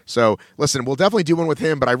juggling. So listen, we'll definitely do one with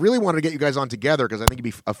him, but I really wanted to get you guys on together because I think it'd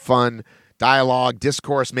be a fun dialogue,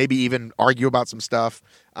 discourse, maybe even argue about some stuff.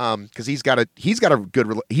 Because he's got a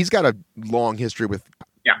long history with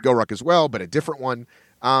GORUCK as well, but a different one.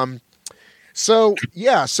 I'm trying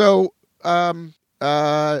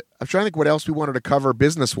to think what else we wanted to cover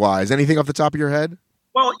business wise. Anything off the top of your head?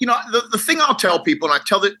 Well, the thing I'll tell people, and I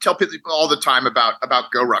tell people all the time about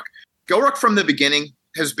GORUCK. GORUCK from the beginning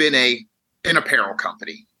has been an apparel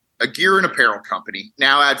company, a gear and apparel company.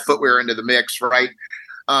 Now add footwear into the mix, right?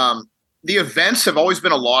 The events have always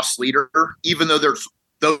been a loss leader, even though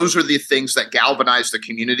those are the things that galvanize the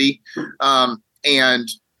community. And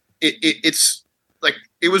it's like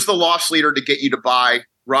it was the loss leader to get you to buy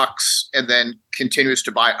rucks and then continues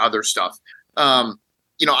to buy other stuff.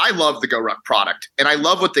 I love the GORUCK product and I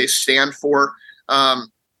love what they stand for.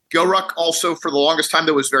 GORUCK also for the longest time,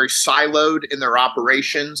 that was very siloed in their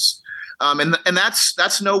operations. And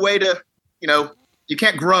that's no way to, you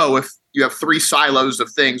can't grow if you have 3 silos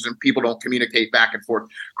of things and people don't communicate back and forth.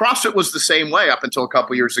 CrossFit was the same way up until a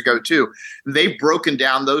couple years ago too. They've broken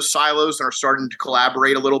down those silos and are starting to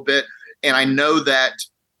collaborate a little bit. And I know that,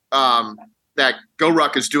 that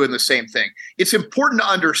GORUCK is doing the same thing. It's important to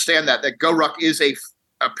understand that GORUCK is a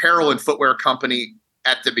apparel and footwear company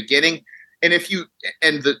at the beginning. And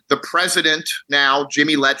the president now,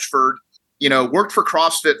 Jimmy Letchford, worked for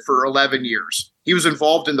CrossFit for 11 years. He was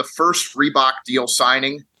involved in the first Reebok deal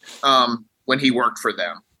signing when he worked for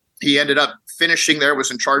them. He ended up finishing there,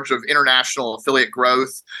 was in charge of international affiliate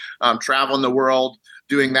growth, traveling the world,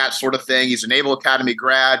 doing that sort of thing. He's a Naval Academy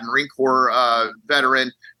grad, Marine Corps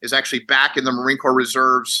veteran, is actually back in the Marine Corps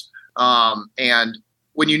Reserves. And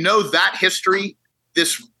when you know that history,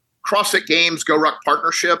 this CrossFit Games GORUCK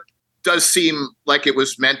partnership does seem like it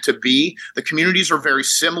was meant to be. The communities are very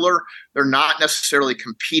similar. They're not necessarily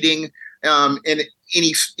competing. And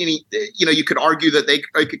you could argue that they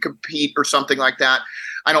could compete or something like that.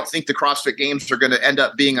 I don't think the CrossFit Games are going to end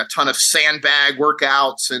up being a ton of sandbag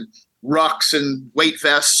workouts and rucks and weight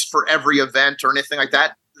vests for every event or anything like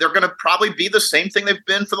that. They're going to probably be the same thing they've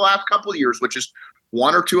been for the last couple of years, which is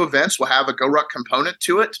 1 or 2 events will have a GORUCK component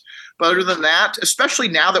to it. But other than that, especially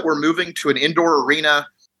now that we're moving to an indoor arena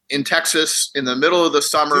in Texas in the middle of the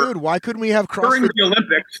summer. Dude, why couldn't we have CrossFit during the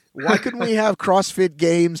Olympics? Why couldn't we have CrossFit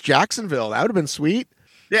Games Jacksonville? That would have been sweet.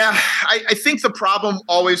 Yeah, I think the problem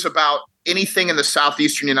always about anything in the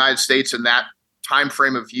southeastern United States in that time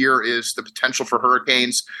frame of year is the potential for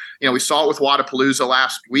hurricanes. We saw it with Wadapalooza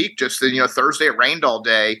last week. Just Thursday it rained all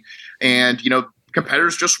day, and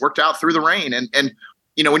competitors just worked out through the rain. And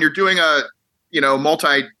when you're doing a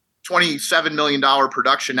multi $27 million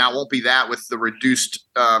production, now it won't be that with the reduced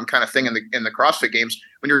kind of thing in the CrossFit Games.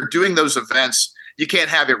 When you're doing those events, you can't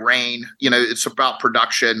have it rain. It's about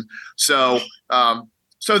production. So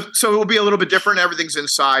it will be a little bit different. Everything's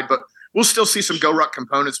inside, but we'll still see some GORUCK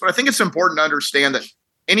components. But I think it's important to understand that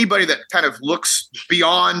anybody that kind of looks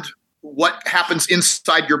beyond what happens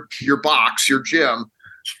inside your box, your gym,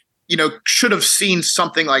 should have seen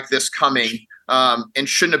something like this coming. And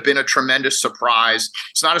shouldn't have been a tremendous surprise.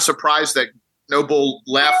 It's not a surprise that Noble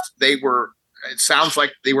left. It sounds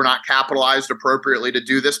like they were not capitalized appropriately to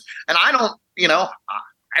do this. And I don't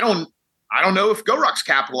know if GORUCK's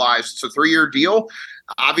capitalized. It's a 3-year deal.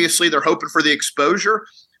 Obviously they're hoping for the exposure,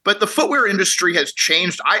 but the footwear industry has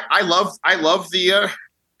changed. I love the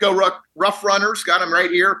GORUCK Rough Runners. Got them right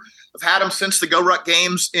here. I've had them since the GORUCK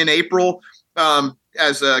Games in April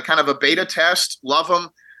as a kind of a beta test. Love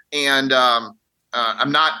them. And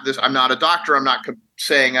I'm not a doctor. I'm not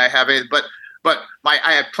saying I have it, but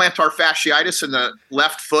I had plantar fasciitis in the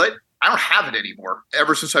left foot. I don't have it anymore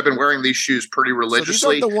ever since I've been wearing these shoes pretty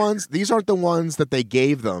religiously. So these aren't the ones that they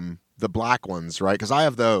gave them, the black ones, right? Because I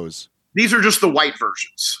have those. These are just the white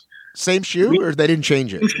versions. Same shoe, or they didn't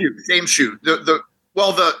change it? Same shoe. They're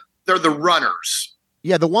the runners.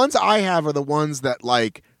 Yeah, the ones I have are the ones that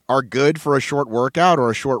are good for a short workout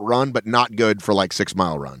or a short run, but not good for 6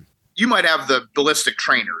 mile run. you might have the ballistic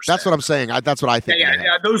trainers. That's what I'm saying. That's what I think.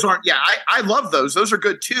 Yeah, those aren't. Yeah, I love those. Those are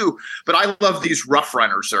good too. But I love these rough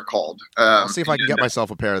runners. They're called. I'll see if I can get myself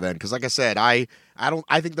a pair then, because like I said, I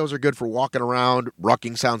think those are good for walking around.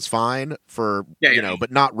 Rucking sounds fine for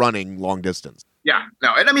but not running long distance. Yeah,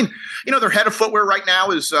 no, and I mean, their head of footwear right now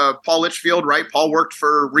is Paul Litchfield, right? Paul worked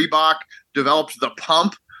for Reebok, developed the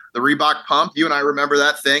pump, the Reebok pump. You and I remember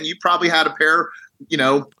that thing. You probably had a pair,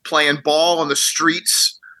 playing ball on the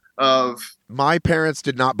streets of. My parents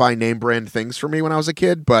did not buy name brand things for me when I was a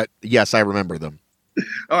kid, but yes, I remember them.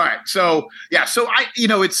 All right, so I,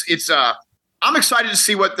 it's I'm excited to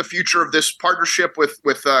see what the future of this partnership with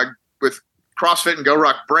CrossFit and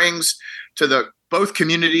GORUCK brings to both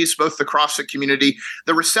communities, both the CrossFit community.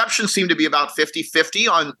 The reception seemed to be about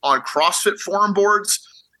 50-50 on CrossFit forum boards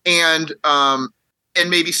and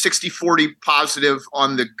maybe 60-40 positive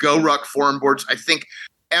on the GORUCK forum boards. I think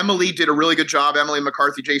Emily did a really good job. Emily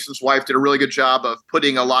McCarthy, Jason's wife, did a really good job of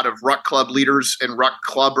putting a lot of Ruck Club leaders and Ruck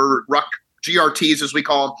GRTs, as we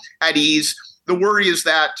call them, at ease. The worry is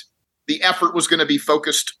that the effort was going to be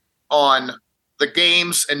focused on the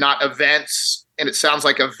games and not events. And it sounds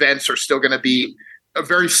like events are still going to be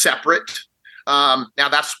very separate. Now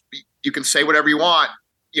you can say whatever you want,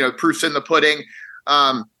 proof's in the pudding.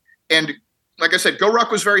 And like I said,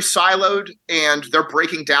 GORUCK was very siloed, and they're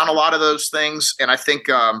breaking down a lot of those things. And I think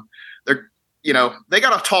they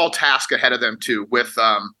got a tall task ahead of them too. With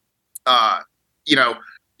you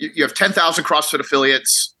have 10,000 CrossFit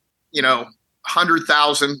affiliates,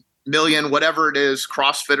 100,000 million, whatever it is,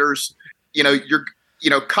 CrossFitters.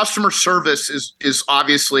 Customer service is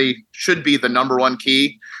obviously should be the number one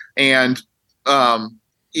key. And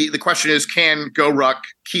the question is, can GORUCK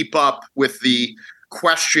keep up with the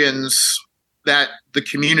questions that the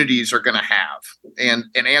communities are going to have and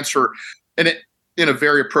answer in a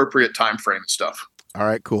very appropriate time frame and stuff. All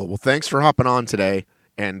right, cool. Well, thanks for hopping on today,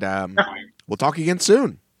 and we'll talk again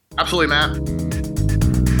soon. Absolutely, Matt.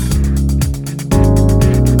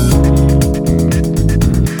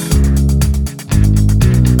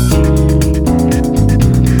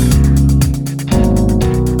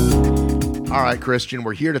 All right, Christian,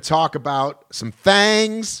 we're here to talk about some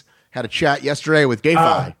things. Had a chat yesterday with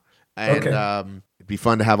GayFi. And it'd be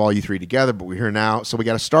fun to have all you three together, but we're here now. So we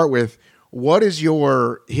got to start with, what is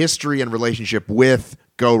your history and relationship with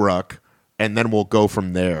GORUCK? And then we'll go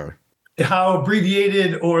from there. How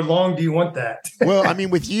abbreviated or long do you want that? Well, I mean,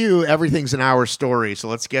 with you, everything's an hour story. So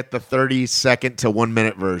let's get the 30-second to 1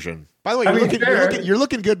 minute version. By the way, you're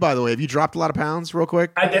looking good, by the way. Have you dropped a lot of pounds real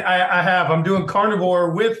quick? I have. I'm doing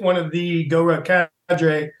carnivore with one of the GORUCK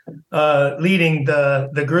cadre leading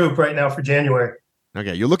the group right now for January.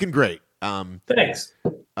 Okay, you're looking great. Thanks.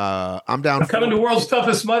 I'm down. I'm coming to World's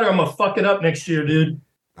Toughest Mudder. I'm gonna fuck it up next year, dude.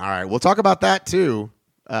 All right, we'll talk about that too.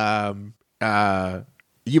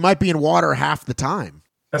 You might be in water half the time.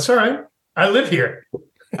 That's all right. I live here.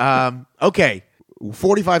 Okay,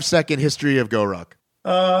 45-second history of GORUCK.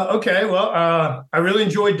 Okay. Well, I really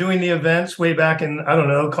enjoyed doing the events way back in, I don't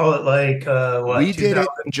know, call it like we did it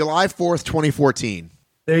July 4th, 2014.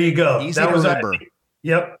 There you go. Easy to remember.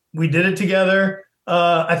 Yep, we did it together.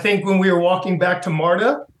 I think when we were walking back to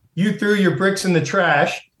MARTA, you threw your bricks in the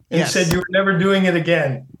trash and said you were never doing it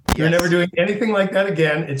again. You were never doing anything like that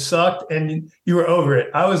again. It sucked, and you were over it.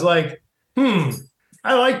 I was like, I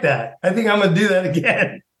like that. I think I'm going to do that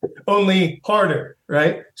again, only harder,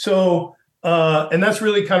 right? So, and that's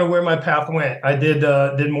really kind of where my path went. I did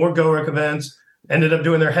more GORUCK events, ended up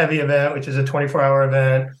doing their heavy event, which is a 24-hour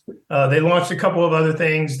event. They launched a couple of other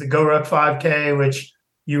things, the GORUCK 5K, which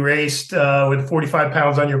you raced with 45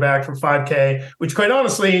 pounds on your back for 5K, which quite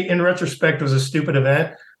honestly, in retrospect, was a stupid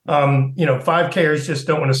event. 5Kers just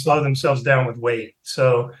don't want to slow themselves down with weight.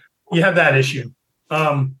 So you have that issue.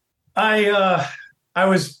 I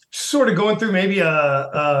was sort of going through maybe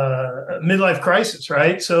a midlife crisis,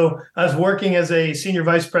 right? So I was working as a senior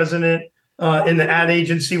vice president in the ad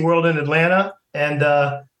agency world in Atlanta. And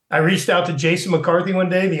I reached out to Jason McCarthy one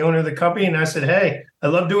day, the owner of the company, and I said, "Hey, I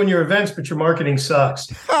love doing your events, but your marketing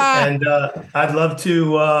sucks. And I'd love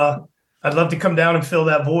to come down and fill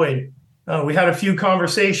that void." We had a few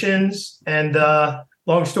conversations, and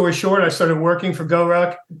long story short, I started working for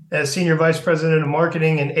GORUCK as senior vice president of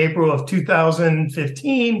marketing in April of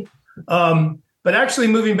 2015. But actually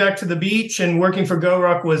moving back to the beach and working for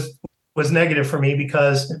GORUCK was negative for me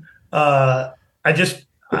because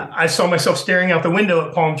I saw myself staring out the window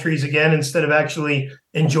at palm trees again instead of actually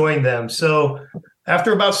enjoying them. So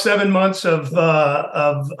after about 7 months of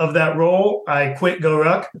that role, I quit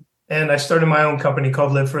GORUCK. And I started my own company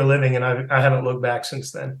called Live for a Living, and I haven't looked back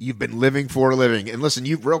since then. You've been living for a living. And listen,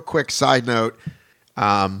 real quick side note,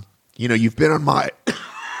 you've been on my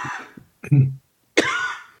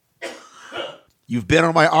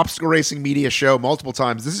obstacle racing media show multiple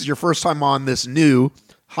times. This is your first time on this new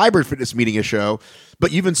hybrid fitness media show,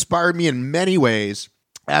 but you've inspired me in many ways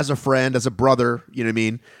as a friend, as a brother. You know what I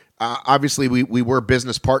mean? Obviously, we were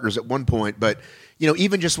business partners at one point, but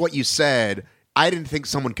even just what you said, I didn't think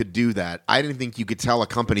someone could do that. I didn't think you could tell a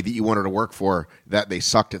company that you wanted to work for that they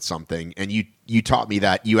sucked at something, and you taught me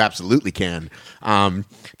that you absolutely can.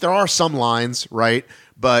 There are some lines, right?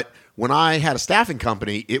 But when I had a staffing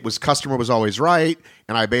company, it was customer was always right,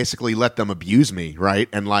 and I basically let them abuse me, right?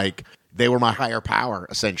 And like they were my higher power,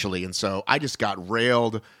 essentially. And so I just got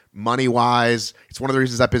railed money-wise. It's one of the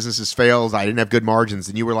reasons that businesses failed. I didn't have good margins.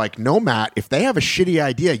 And you were like, no, Matt, if they have a shitty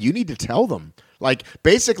idea, you need to tell them. Like,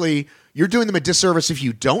 basically, you're doing them a disservice if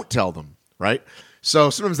you don't tell them, right? So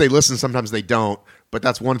sometimes they listen, sometimes they don't. But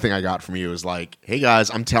that's one thing I got from you is like, hey, guys,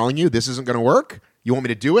 I'm telling you, this isn't going to work. You want me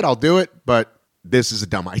to do it? I'll do it. But this is a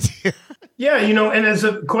dumb idea. Yeah,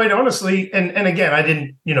 and quite honestly, and again, I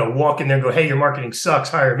didn't, walk in there and go, hey, your marketing sucks,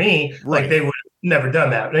 hire me. Right. Like they would have never done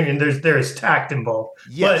that. I mean, there is tact involved.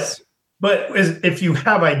 Yes. But if you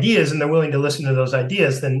have ideas and they're willing to listen to those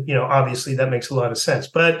ideas, then, obviously that makes a lot of sense.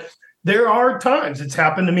 But there are times, it's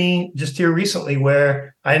happened to me just here recently,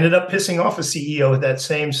 where I ended up pissing off a CEO with that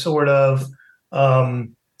same sort of,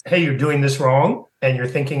 hey, you're doing this wrong and you're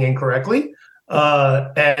thinking incorrectly.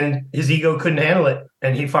 And his ego couldn't handle it,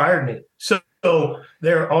 and he fired me. So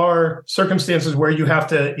there are circumstances where you have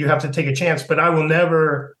to take a chance, but I will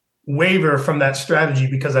never waver from that strategy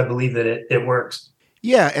because I believe that it works.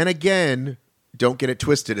 Yeah, and again, don't get it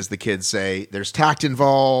twisted, as the kids say. There's tact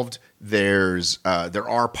involved. There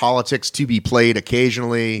are politics to be played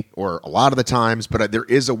occasionally, or a lot of the times, but there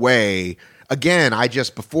is a way. Again,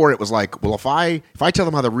 before it was like, well, if I tell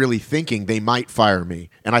them how they're really thinking, they might fire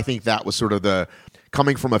me. And I think that was sort of the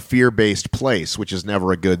coming from a fear-based place, which is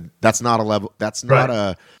never that's not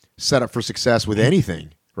a setup for success with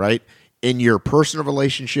anything, right? In your personal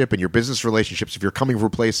relationship and your business relationships, if you're coming from a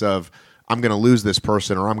place of, I'm going to lose this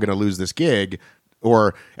person or I'm going to lose this gig,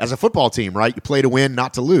 or as a football team, right? You play to win,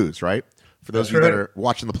 not to lose, right? For those of you that are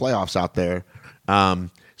watching the playoffs out there.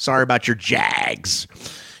 Sorry about your Jags.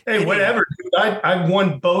 Hey, whatever, dude. I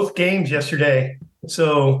won both games yesterday,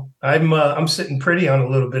 so I'm sitting pretty on a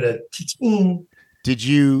little bit of ting. Do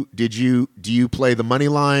you play the money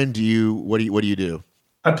line? What do you do?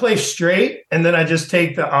 I play straight, and then I just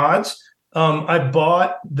take the odds. I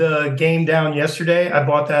bought the game down yesterday. I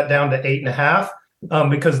bought that down to 8.5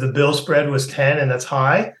 because the bill spread was 10, and that's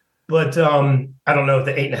high. But I don't know if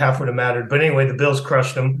the 8.5 would have mattered. But anyway, the Bills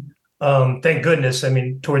crushed them. Thank goodness. I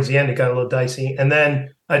mean, towards the end, it got a little dicey. And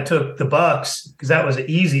then I took the Bucks because that was an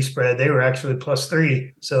easy spread. They were actually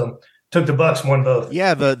 +3. So took the Bucks, won both.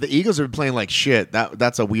 Yeah, the Eagles have been playing like shit.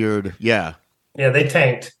 That's a weird, yeah. Yeah, they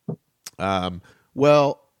tanked. And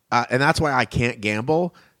that's why I can't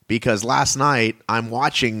gamble, because last night I'm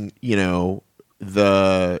watching, the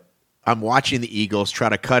Eagles try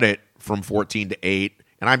to cut it from 14 to 8,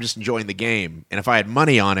 and I'm just enjoying the game. And if I had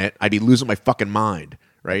money on it, I'd be losing my fucking mind,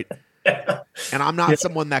 right? And I'm not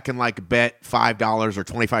someone that can like bet $5 or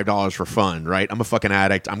 $25 for fun, right? I'm a fucking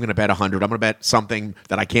addict. I'm going to bet 100. I'm going to bet something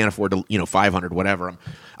that I can't afford to, 500, whatever.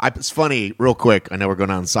 It's funny, real quick. I know we're going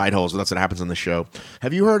down side holes, but that's what happens on the show.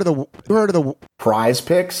 Have you heard of the Prize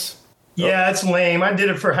Picks? Yeah, it's lame. I did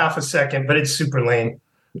it for half a second, but it's super lame.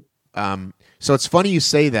 So it's funny you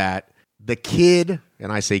say that. The kid,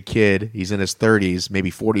 and I say kid, he's in his 30s,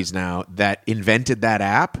 maybe 40s now, that invented that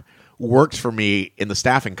app works for me in the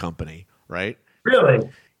staffing company, right? Really?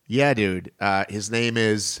 Yeah, dude. His name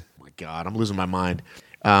is, oh my God, I'm losing my mind.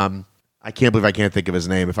 I can't believe I can't think of his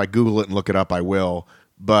name. If I Google it and look it up, I will.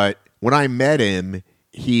 But when I met him,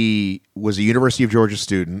 he was a University of Georgia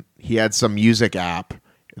student. He had some music app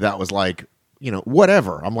that was like,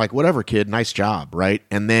 whatever. I'm like, whatever, kid, nice job, right?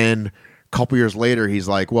 And then a couple years later, he's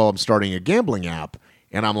like, well, I'm starting a gambling app.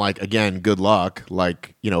 And I'm like, again, good luck.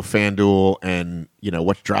 Like, FanDuel and,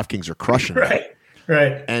 what DraftKings are crushing.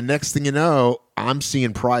 Right. And next thing you know, I'm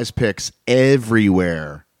seeing Prize Picks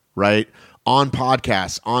everywhere, right? On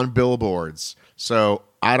podcasts, on billboards. So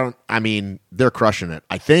they're crushing it.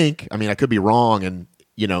 I think. I could be wrong, and,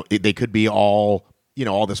 they could be all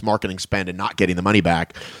this marketing spend and not getting the money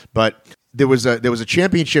back. But there was a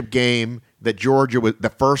championship game that Georgia was the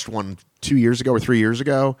first one 2 years ago or 3 years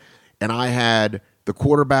ago, and I had the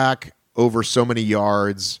quarterback over so many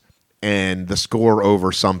yards and the score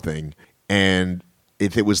over something. And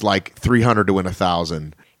if it was like 300 to win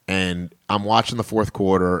 1,000, and I'm watching the fourth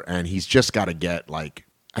quarter, and he's just got to get like,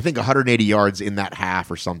 I think 180 yards in that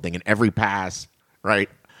half or something, and every pass, right?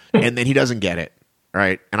 And then he doesn't get it.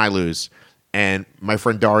 right? And I lose. And my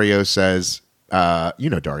friend Dario says,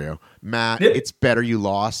 Dario, Matt, Yep. it's better you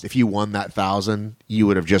lost. If you won that 1,000, you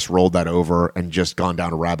would have just rolled that over and just gone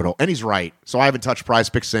down a rabbit hole. And he's right. So I haven't touched Prize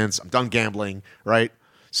Picks since. I'm done gambling, right?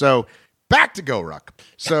 So back to GORUCK.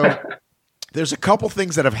 So there's a couple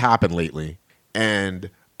things that have happened lately. And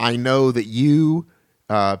I know that you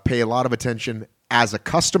pay a lot of attention as a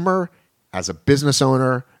customer, as a business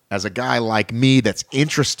owner, as a guy like me that's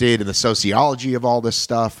interested in the sociology of all this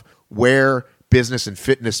stuff, where business and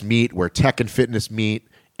fitness meet, where tech and fitness meet,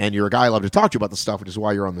 and you're a guy I love to talk to you about this stuff, which is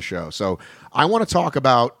why you're on the show. So I want to talk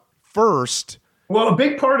about first. Well, a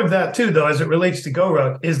big part of that too, though, as it relates to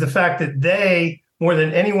GORUCK, is the fact that they, more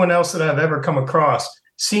than anyone else that I've ever come across,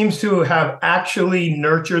 seems to have actually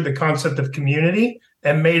nurtured the concept of community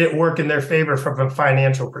and made it work in their favor from a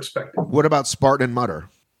financial perspective. What about Spartan and Mutter?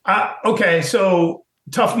 Okay, so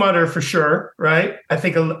Tough Mudder for sure, right? I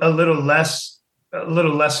think a little less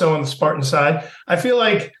so on the Spartan side. I feel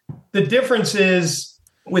like the difference is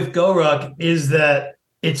with GORUCK is that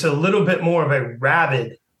it's a little bit more of a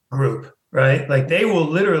rabid group, right? Like they will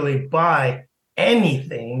literally buy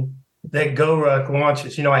anything that GORUCK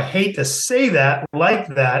launches. I hate to say that like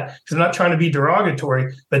that because I'm not trying to be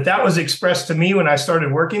derogatory, but that was expressed to me when I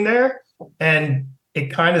started working there, and it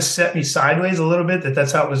kind of set me sideways a little bit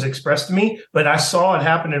that's how it was expressed to me. But I saw it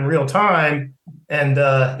happen in real time, and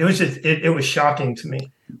it was just it was shocking to me.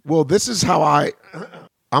 Well, this is how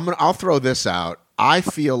I'll throw this out. I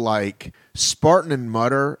feel like Spartan and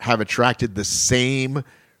Mutter have attracted the same,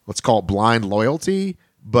 let's call it blind loyalty,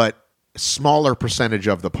 but smaller percentage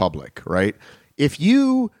of the public, right? If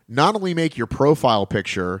you not only make your profile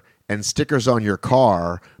picture and stickers on your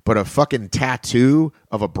car, but a fucking tattoo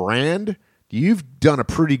of a brand, you've done a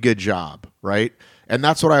pretty good job, right? And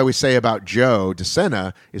that's what I always say about Joe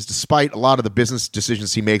DeSena is despite a lot of the business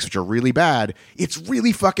decisions he makes, which are really bad, it's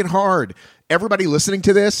really fucking hard. Everybody listening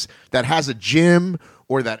to this that has a gym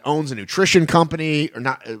or that owns a nutrition company or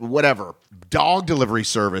not, whatever, dog delivery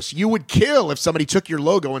service, you would kill if somebody took your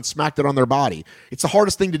logo and smacked it on their body. It's the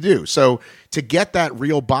hardest thing to do. So to get that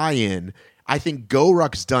real buy-in, I think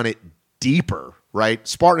GORUCK's done it deeper, right?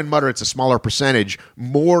 Spartan and Mutter, it's a smaller percentage.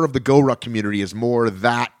 More of the GORUCK community is more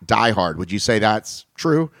that diehard. Would you say that's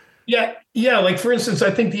true? Yeah. Like for instance,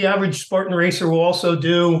 I think the average Spartan racer will also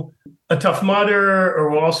do a Tough Mudder, or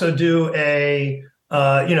will also do a,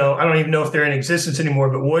 I don't even know if they're in existence anymore,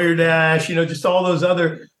 but Warrior Dash, just all those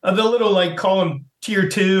other, the little, like call them tier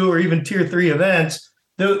 2 or even tier 3 events.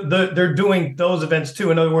 They're doing those events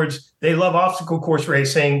too. In other words, they love obstacle course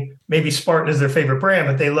racing. Maybe Spartan is their favorite brand,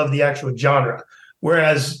 but they love the actual genre.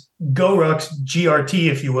 Whereas GORUCK's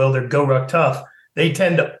GRT, if you will, they're GORUCK Tough, they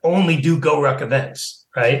tend to only do GORUCK events,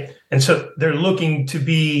 right? And so they're looking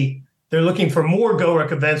for more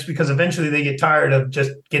GORUCK events because eventually they get tired of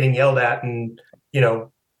just getting yelled at and,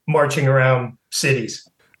 marching around cities.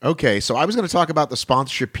 Okay, so I was going to talk about the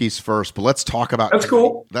sponsorship piece first, but let's talk about... That's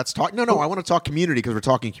cool. Let's talk... No, I want to talk community because we're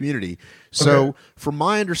talking community. So okay. From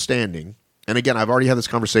my understanding, and again, I've already had this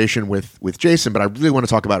conversation with Jason, but I really want to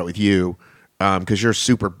talk about it with you because you're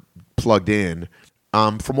super plugged in.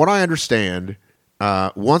 From what I understand,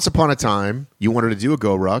 once upon a time, you wanted to do a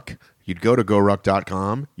GORUCK. You'd go to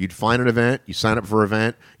GORUCK.com. You'd find an event. You sign up for an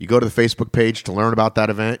event. You go to the Facebook page to learn about that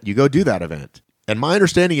event. You go do that event. And my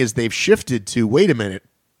understanding is they've shifted to, wait a minute,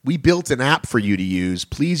 we built an app for you to use.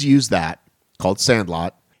 Please use that, called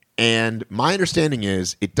Sandlot. And my understanding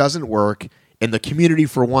is it doesn't work. And the community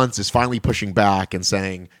for once is finally pushing back and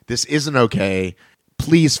saying, this isn't okay.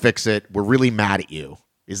 Please fix it. We're really mad at you.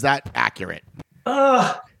 Is that accurate?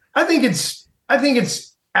 I think it's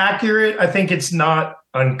accurate. I think it's not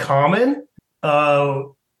uncommon.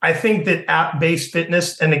 I think that app-based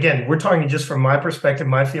fitness, and again, we're talking just from my perspective,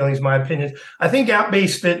 my feelings, my opinions. I think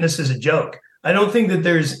app-based fitness is a joke. I don't think that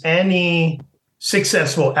there's any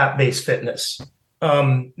successful app-based fitness.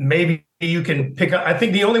 Maybe you can pick up, I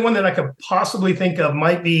think the only one that I could possibly think of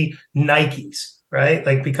might be Nike's, right?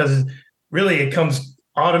 Like, because really it comes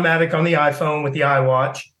automatic on the iPhone with the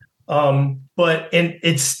iWatch. But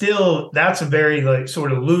it's still, that's a very like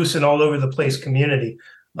sort of loose and all over the place community.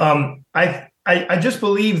 I just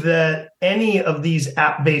believe that any of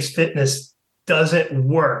app-based fitness doesn't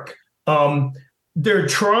work. They're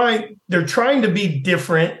trying to be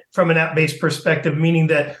different from an app-based perspective, meaning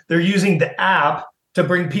that they're using the app to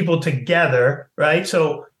bring people together, right?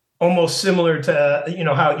 So almost similar to,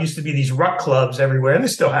 how it used to be these ruck clubs everywhere, and they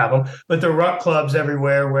still have them, but the ruck clubs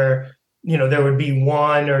everywhere where, there would be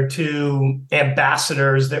 1 or 2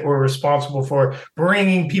 ambassadors that were responsible for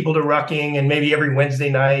bringing people to rucking. And maybe every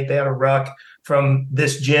Wednesday night they had a ruck from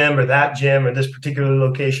this gym or that gym or this particular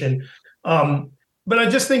location. But I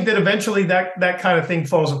just think that eventually that kind of thing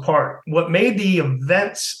falls apart. What made the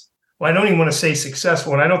events, well, I don't even want to say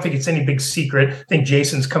successful, and I don't think it's any big secret. I think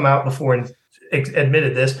Jason's come out before and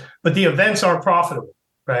admitted this, but the events aren't profitable,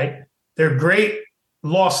 right? They're great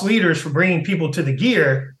loss leaders for bringing people to the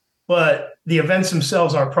gear, but the events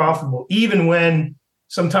themselves aren't profitable, even when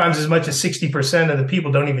sometimes as much as 60% of the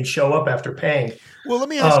people don't even show up after paying. Well, let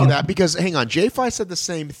me ask you that, because hang on, J-Fi said the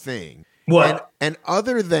same thing. What? And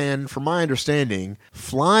other than, from my understanding,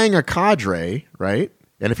 flying a cadre, right?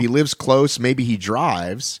 And if he lives close, maybe he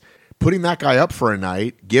drives, putting that guy up for a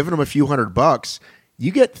night, giving him a few $100,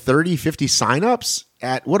 you get 30, 50 signups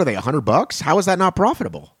at, what are they, $100? How is that not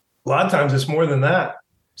profitable? A lot of times it's more than that.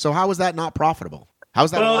 So how is that not profitable? How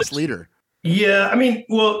is that a loss leader? Yeah, I mean,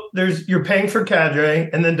 well, you're paying for cadre,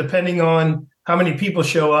 and then depending on how many people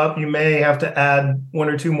show up, you may have to add one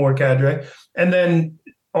or two more cadre. And then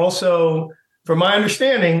also, from my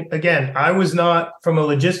understanding, again, I was not, from a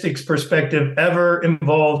logistics perspective, ever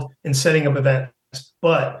involved in setting up events,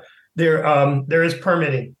 but there is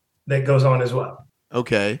permitting that goes on as well.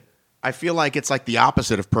 Okay. I feel like it's like the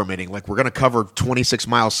opposite of permitting. Like, we're going to cover 26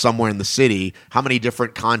 miles somewhere in the city. How many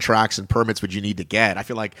different contracts and permits would you need to get? I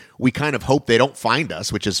feel like we kind of hope they don't find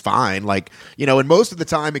us, which is fine. Like, you know, and most of the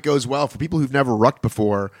time it goes well for people who've never rucked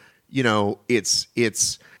before. You know, it's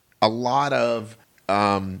a lot of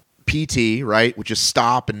PT, right? Which is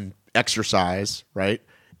stop and exercise, right?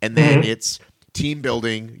 And then it's team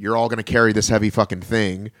building. You're all going to carry this heavy fucking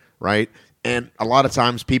thing, right? And a lot of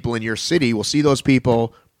times people in your city will see those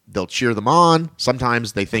people. They'll cheer them on.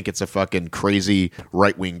 Sometimes they think it's a fucking crazy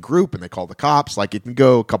right-wing group and they call the cops. Like, it can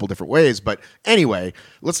go a couple different ways. But anyway,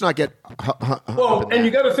 let's not get... Well, and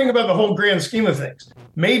you got to think about the whole grand scheme of things.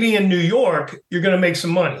 Maybe in New York, you're going to make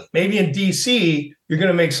some money. Maybe in D.C., you're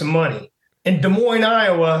going to make some money. In Des Moines,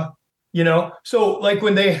 Iowa, you know? So, like,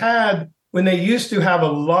 when they used to have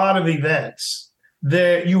a lot of events,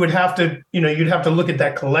 you would have to, you know, you'd have to look at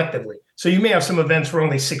that collectively. So you may have some events where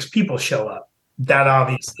only 6 people show up. That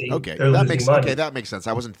obviously, that makes sense.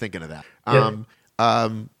 I wasn't thinking of that.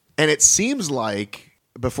 And it seems like,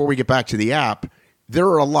 before we get back to the app, there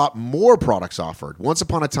are a lot more products offered. Once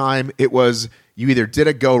upon a time, it was you either did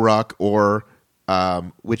a GORUCK or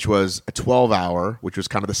which was a 12-hour, which was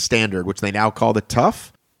kind of the standard, which they now call the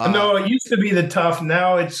Tough. No, it used to be the Tough.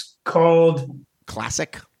 Now it's called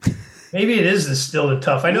Classic. Maybe it is still the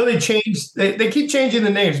Tough. I know they changed. They keep changing the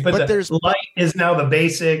names, but there's Light is now the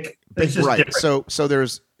Basic. It's just right. Different. So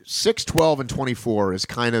there's 6, 12, and 24 is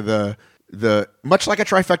kind of the much like a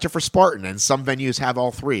trifecta for Spartan, and some venues have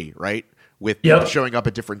all 3, right? With people showing up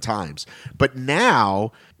at different times. But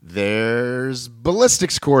now there's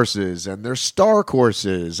ballistics courses and there's star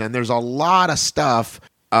courses and there's a lot of stuff,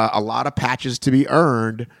 a lot of patches to be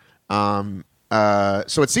earned. So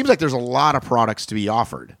it seems like there's a lot of products to be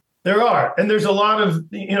offered. There are, and there's a lot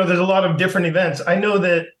of different events. I know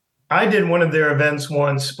that I did one of their events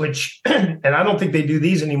once, which, and I don't think they do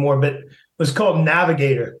these anymore, but it was called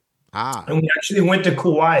Navigator. And we actually went to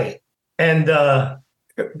Kauai. And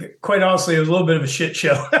quite honestly, it was a little bit of a shit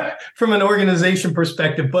show from an organization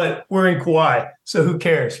perspective, but we're in Kauai, so who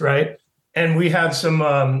cares, right? And we had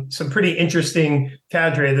some pretty interesting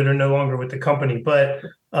cadre that are no longer with the company. But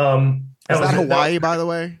is that Hawaii, by the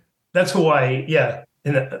way? That's Hawaii, yeah.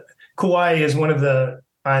 Kauai is one of the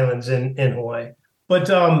islands in Hawaii. But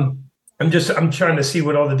I'm trying to see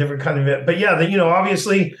what all the different kind of, but yeah,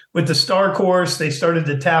 obviously with the Star Course, they started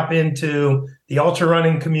to tap into the ultra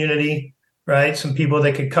running community, right? Some people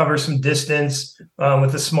that could cover some distance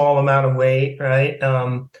with a small amount of weight, right?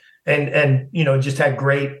 And just had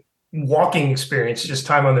great walking experience, just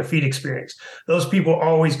time on their feet experience. Those people are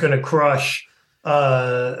always going to crush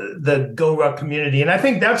the GORUCK community. And I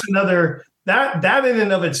think that's another, that in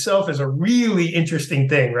and of itself is a really interesting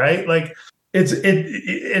thing, right? Like,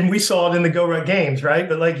 and we saw it in the GORUCK games, right?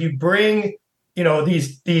 But like, you bring,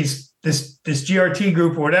 this GRT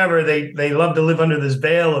group or whatever, they love to live under this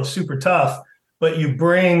veil of super tough, but you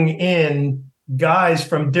bring in guys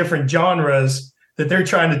from different genres that they're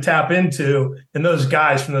trying to tap into, and those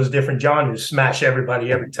guys from those different genres smash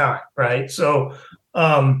everybody every time, right? So,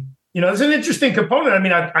 it's an interesting component. I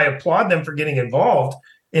mean, I applaud them for getting involved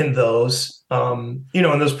in those, in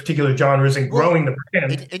those particular genres and growing the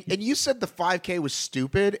brand. And you said the 5K was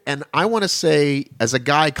stupid. And I want to say, as a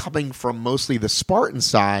guy coming from mostly the Spartan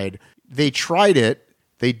side, they tried it.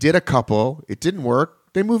 They did a couple. It didn't work.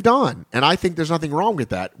 They moved on. And I think there's nothing wrong with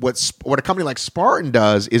that. What a company like Spartan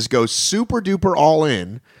does is go super duper all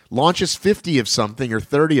in, launches 50 of something or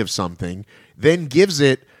 30 of something, then gives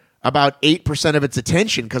it about 8% of its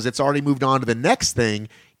attention because it's already moved on to the next thing,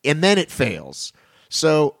 and then it fails.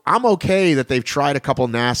 So I'm okay that they've tried a couple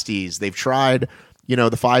nasties. They've tried, the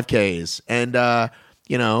 5Ks. And,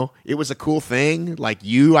 it was a cool thing. Like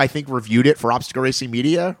I think, reviewed it for Obstacle Racing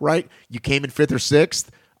Media, right? You came in 5th or 6th.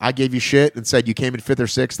 I gave you shit and said you came in 5th or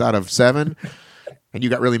 6th out of 7. And you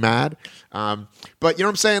got really mad. But you know what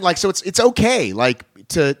I'm saying? Like, so it's okay, like,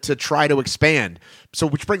 to try to expand. So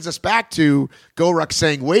which brings us back to GORUCK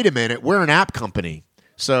saying, wait a minute, we're an app company.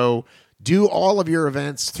 So do all of your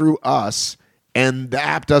events through us, and the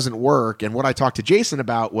app doesn't work. And what I talked to Jason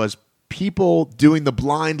about was people doing the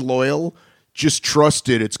blind loyal, just trust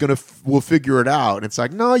it. We'll figure it out. And it's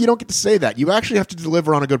like, no, you don't get to say that. You actually have to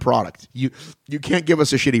deliver on a good product. You can't give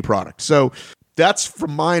us a shitty product. So that's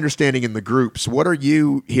from my understanding in the groups. What are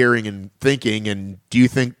you hearing and thinking? And do you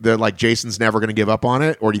think that like Jason's never going to give up on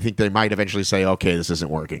it? Or do you think they might eventually say, okay, this isn't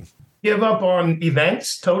working? Give up on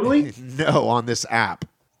events totally? No, on this app.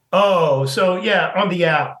 Oh, so yeah, on the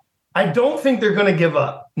app. I don't think they're going to give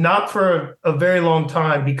up, not for a very long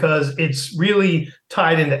time, because it's really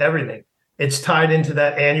tied into everything. It's tied into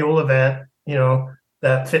that annual event,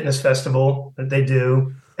 that fitness festival that they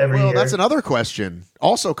do every year. Well, that's another question,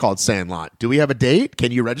 also called Sandlot. Do we have a date?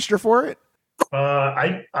 Can you register for it?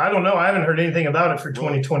 I don't know. I haven't heard anything about it for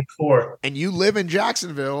 2024. And you live in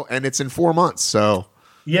Jacksonville, and it's in 4 months, so.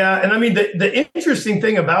 Yeah, and I mean, the interesting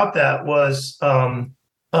thing about that was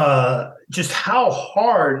just how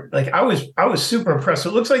hard. Like I was super impressed. So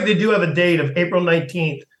it looks like they do have a date of April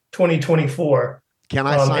 19th, 2024. Can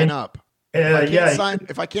I sign up?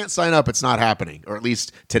 If I can't sign up, it's not happening, or at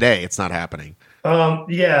least today, it's not happening.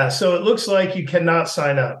 Yeah, so it looks like you cannot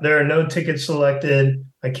sign up. There are no tickets selected.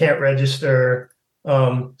 I can't register.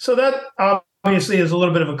 So that obviously is a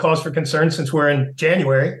little bit of a cause for concern since we're in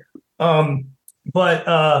January. But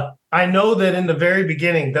I know that in the very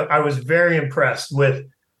beginning that I was very impressed with.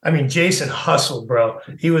 I mean, Jason hustled, bro.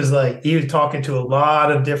 He was talking to a lot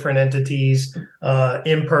of different entities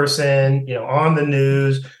in person, on the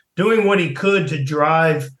news, doing what he could to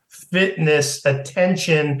drive fitness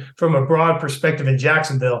attention from a broad perspective in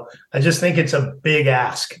Jacksonville. I just think it's a big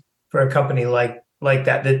ask for a company like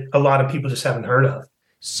that a lot of people just haven't heard of.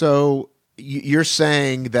 So you're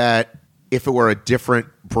saying that if it were a different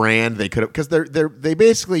brand, they could have, because they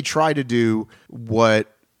basically try to do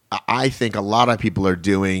what I think a lot of people are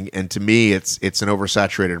doing, and to me, it's an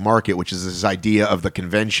oversaturated market, which is this idea of the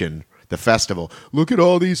convention, the festival. Look at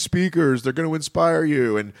all these speakers; they're going to inspire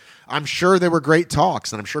you. And I'm sure there were great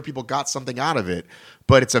talks, and I'm sure people got something out of it.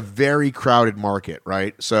 But it's a very crowded market,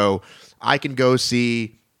 right? So I can go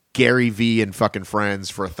see Gary Vee and fucking friends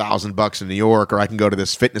for $1,000 in New York, or I can go to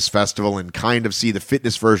this fitness festival and kind of see the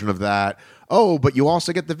fitness version of that. Oh, but you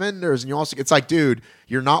also get the vendors, and it's like, dude,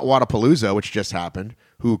 you're not Wadapalooza, which just happened,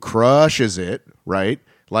 who crushes it, right?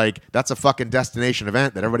 Like, that's a fucking destination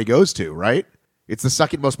event that everybody goes to, right? It's the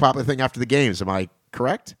second most popular thing after the games. Am I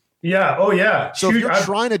correct? Yeah. Oh, yeah. So if you're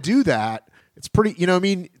trying to do that, it's pretty,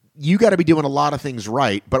 you got to be doing a lot of things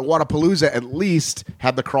right. But Wadapalooza at least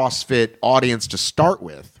had the CrossFit audience to start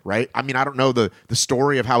with, right? I mean, I don't know the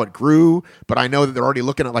story of how it grew, but I know that they're already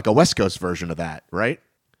looking at like a West Coast version of that, right?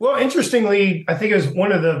 Well, interestingly, I think it was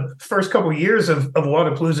one of the first couple of years of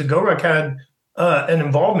Wadapalooza, GORUCK had an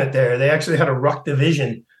involvement there. They actually had a ruck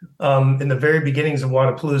division in the very beginnings of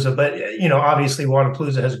Wadapalooza. But, obviously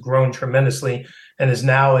Wadapalooza has grown tremendously and is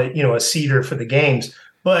now a seeder for the games.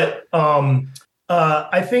 But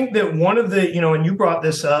I think that one of the, and you brought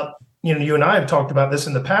this up, you and I have talked about this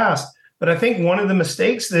in the past, but I think one of the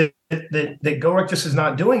mistakes that GORUCK just is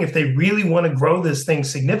not doing, if they really want to grow this thing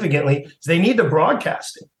significantly, is they need to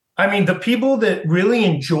broadcast it. I mean, the people that really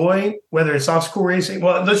enjoy, whether it's obstacle racing,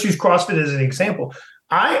 well, let's use CrossFit as an example.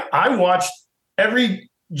 I watched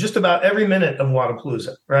just about every minute of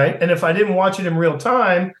Wadapalooza, right? And if I didn't watch it in real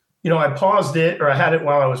time, I paused it, or I had it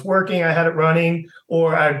while I was working, I had it running,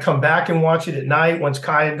 or I'd come back and watch it at night once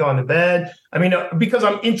Kai had gone to bed. I mean, because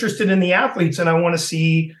I'm interested in the athletes and I want to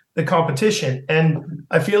see the competition. And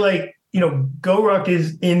I feel like, GORUCK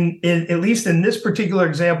is in at least in this particular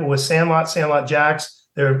example with Sandlot Jacks,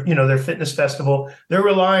 their fitness festival, they're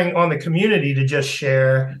relying on the community to just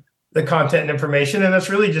share the content and information. And that's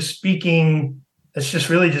really just speaking, it's just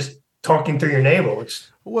really just talking through your navel.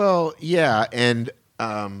 Well, yeah. And,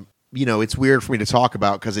 it's weird for me to talk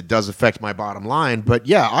about because it does affect my bottom line. But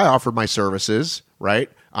yeah, I offered my services,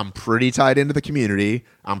 right? I'm pretty tied into the community.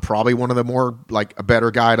 I'm probably one of the more like a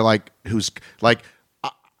better guy to like who's like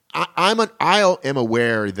I am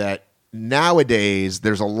aware that nowadays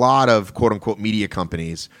there's a lot of quote unquote media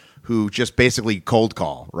companies who just basically cold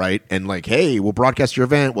call, right? And like, hey, we'll broadcast your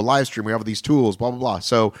event, we'll live stream, we have these tools, blah blah blah.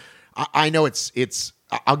 So I know it's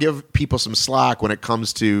I'll give people some slack when it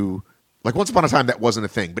comes to Like once upon a time, that wasn't a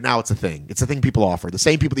thing, but now it's a thing. It's a thing people offer. The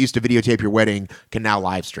same people that used to videotape your wedding can now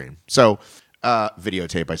live stream. So,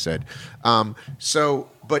 videotape, I said.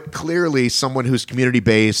 But clearly someone who's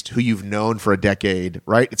community-based, who you've known for a decade,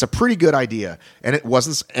 right? It's a pretty good idea. And it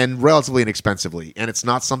wasn't, and relatively inexpensively. And it's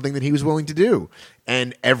not something that he was willing to do.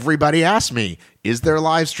 And everybody asked me, is there a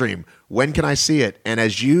live stream? When can I see it? And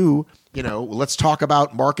as let's talk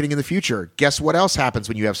about marketing in the future. Guess what else happens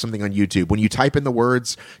when you have something on YouTube? When you type in the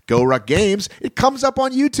words GORUCK Games, it comes up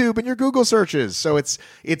on YouTube in your Google searches. So it's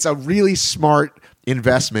a really smart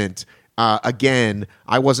investment. Again,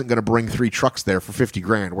 I wasn't going to bring 3 trucks there for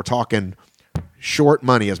 $50,000. We're talking short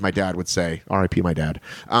money, as my dad would say. R.I.P. my dad.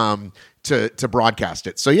 To broadcast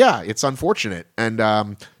it. So yeah, it's unfortunate. And I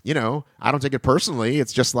don't take it personally.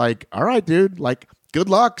 It's just like, all right, dude, like, good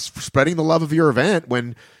luck spreading the love of your event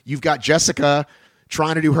when you've got Jessica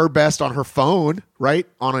trying to do her best on her phone, right,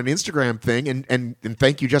 on an Instagram thing. And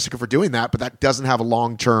thank you, Jessica, for doing that. But that doesn't have a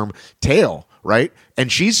long-term tail, right? And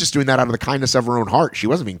she's just doing that out of the kindness of her own heart. She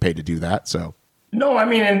wasn't being paid to do that. So no, I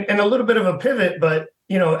mean, and a little bit of a pivot, but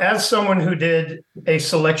as someone who did a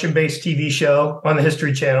selection-based TV show on the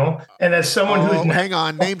History Channel, and as someone hang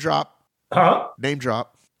on, name drop. Huh? Name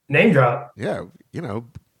drop. Name drop. Yeah,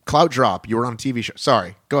 Clout drop. You were on a TV show.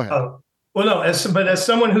 Sorry, go ahead. Well, no, as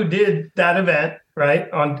someone who did that event, right,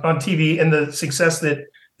 on TV and the success that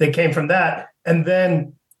came from that, and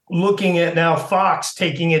then looking at now Fox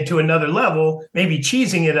taking it to another level, maybe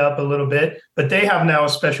cheesing it up a little bit, but they have now a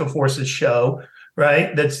Special Forces show,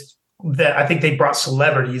 right? That I think they brought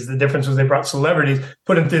celebrities. The difference was they brought celebrities,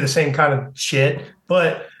 put them through the same kind of shit.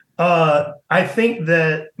 But I think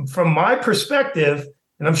that from my perspective,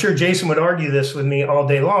 and I'm sure Jason would argue this with me all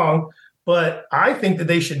day long, but I think that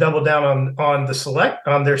they should double down on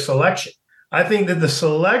their selection. I think that the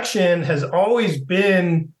selection has always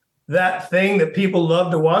been that thing that people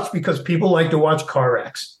love to watch because people like to watch car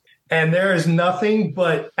wrecks. And there is nothing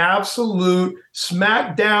but absolute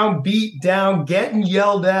smack down, beat down, getting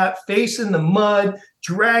yelled at, face in the mud,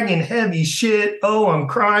 dragging heavy shit. Oh, I'm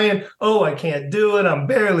crying. Oh, I can't do it. I'm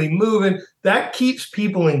barely moving. That keeps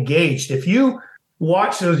people engaged. If you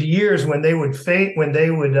watch those years when they would FaceTime,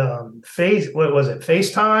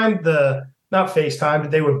 not FaceTime,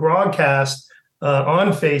 but they would broadcast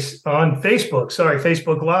on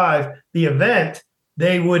Facebook Live, the event,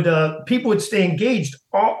 they would people would stay engaged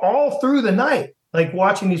all through the night, like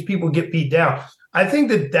watching these people get beat down. I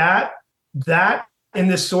think that in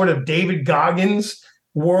this sort of David Goggins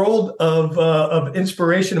world of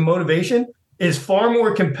inspiration and motivation is far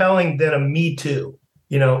more compelling than a Me Too.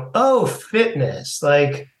 Fitness,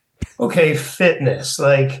 like, okay, fitness,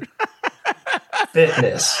 like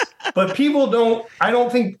fitness. But people I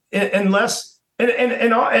don't think, unless,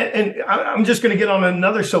 and I'm just going to get on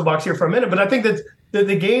another soapbox here for a minute, but I think that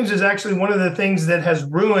the games is actually one of the things that has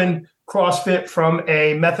ruined CrossFit from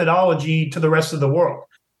a methodology to the rest of the world.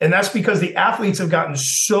 And that's because the athletes have gotten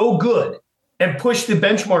so good and pushed the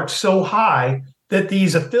benchmark so high that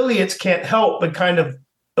these affiliates can't help but kind of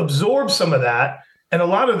absorb some of that. And a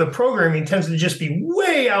lot of the programming tends to just be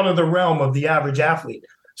way out of the realm of the average athlete.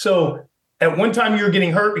 So at one time you were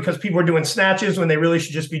getting hurt because people were doing snatches when they really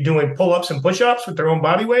should just be doing pull-ups and push-ups with their own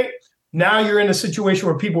body weight. Now you're in a situation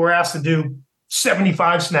where people were asked to do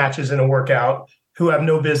 75 snatches in a workout who have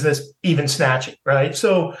no business even snatching, right?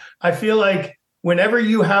 So I feel like whenever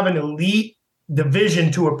you have an elite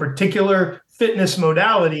division to a particular fitness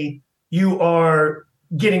modality, you are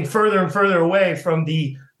getting further and further away from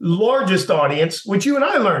the largest audience, which you and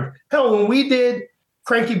I learned. Hell, when we did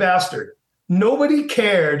Cranky Bastard, nobody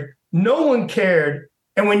cared. No one cared.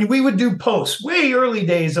 And when we would do posts, way early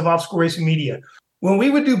days of Obstacle Racing Media, when we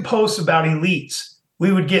would do posts about elites,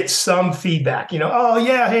 we would get some feedback. Oh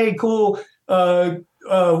yeah, hey, cool.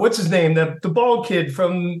 What's his name? The bald kid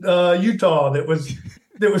from Utah that was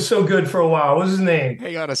so good for a while. What's his name?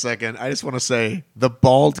 Hang on a second. I just want to say the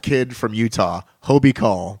bald kid from Utah, Hobie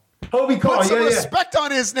Call. Hobie Call. Put some respect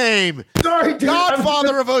on his name. Sorry, dude.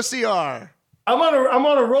 Godfather of OCR. I'm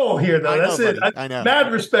on a roll here, though. That's it. I know.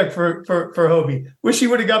 Mad respect for Hobie. Wish he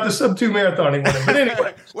would have got the sub-2 marathon he wanted. But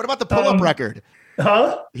anyway. What about the pull-up record?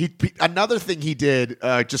 Huh? Another thing he did,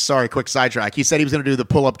 quick sidetrack. He said he was going to do the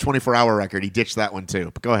pull-up 24-hour record. He ditched that one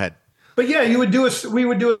too. But go ahead. But yeah, we would do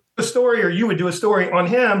a story, or you would do a story on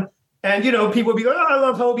him. And, people would be like, oh, I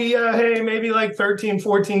love Hobie. Hey, maybe like 13,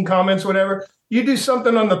 14 comments, whatever. You do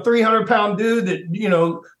something on the 300-pound dude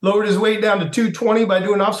that, lowered his weight down to 220 by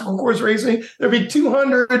doing obstacle course racing. There'd be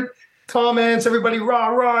 200 comments, everybody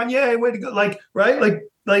rah, and yeah, way to go. Like, right?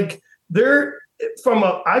 Like they're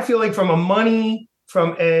I feel like from a money,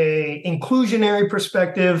 from a inclusionary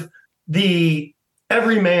perspective, the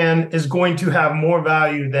every man is going to have more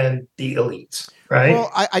value than the elites, right?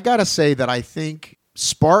 Well, I got to say that I think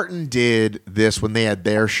Spartan did this when they had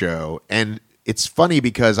their show. And it's funny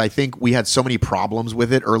because I think we had so many problems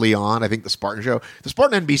with it early on. I think the Spartan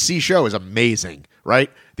NBC show is amazing, right?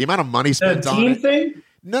 The amount of money spent on it. The team thing?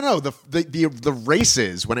 No, the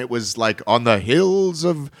races when it was like on the hills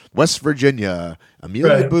of West Virginia,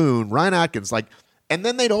 Amelia Boone, Ryan Atkins, like, and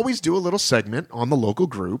then they'd always do a little segment on the local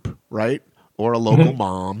group, right? Or a local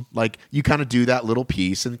mom. Like, you kind of do that little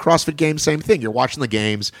piece. And CrossFit Games, same thing. You're watching the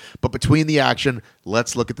games, but between the action,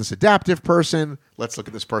 let's look at this adaptive person. Let's look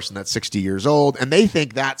at this person that's 60 years old. And they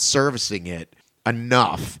think that's servicing it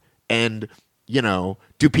enough. And, you know,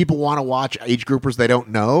 do people want to watch age groupers they don't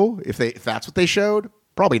know if that's what they showed?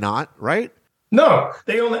 Probably not, right? No,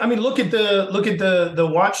 they only. I mean, look at the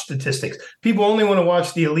watch statistics. People only want to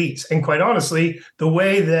watch the elites, and quite honestly, the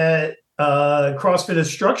way that CrossFit has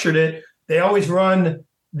structured it, they always run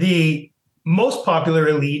the most popular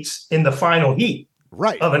elites in the final heat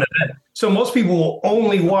of an event. So most people will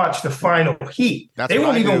only watch the final heat. That's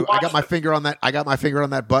what I do. I got my finger on that. I got my finger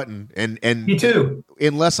on that button, and me too.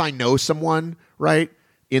 Unless I know someone, right?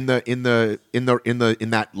 In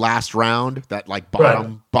that last round, that like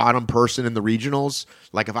bottom person in the regionals,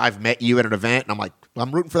 like if I've met you at an event and I'm like,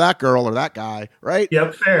 I'm rooting for that girl or that guy, right?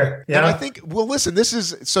 Yep, fair. Yeah. And I think, well, listen, this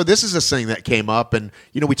is a thing that came up, and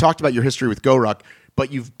you know, we talked about your history with GORUCK,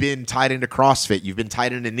 but you've been tied into CrossFit, you've been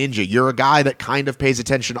tied into Ninja. You're a guy that kind of pays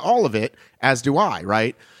attention to all of it, as do I,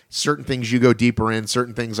 right? Certain things you go deeper in,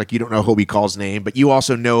 certain things like you don't know Hobie Call's name, but you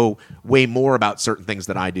also know way more about certain things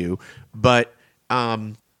than I do. But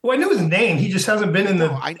well, I knew his name. He just hasn't been in the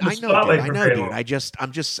spotlight. I know, dude. I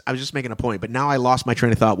was just making a point, but now I lost my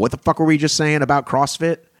train of thought. What the fuck were we just saying about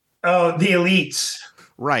CrossFit? Oh, the elites,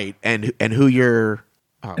 right? And who you're,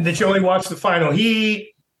 and that you only watch the final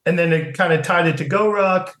heat, and then it kind of tied it to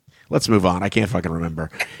GORUCK. Let's move on. I can't fucking remember.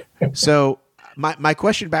 So my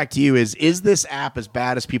question back to you is this app as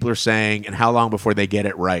bad as people are saying, and how long before they get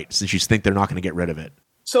it right? Since you think they're not going to get rid of it.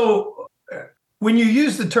 So when you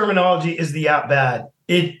use the terminology, is the app bad?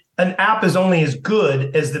 An app is only as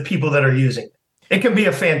good as the people that are using it. It can be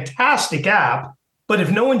a fantastic app, but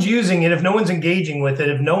if no one's using it, if no one's engaging with it,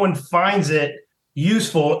 if no one finds it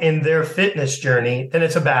useful in their fitness journey, then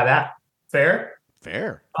it's a bad app. Fair?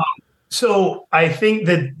 Fair. So I think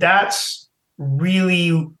that's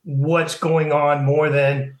really what's going on more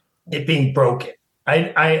than it being broken.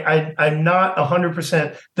 I'm not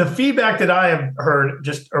 100%. The feedback that I have heard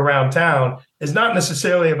just around town is not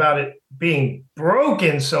necessarily about it being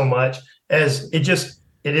broken so much as it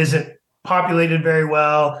isn't populated very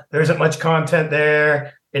well. There isn't much content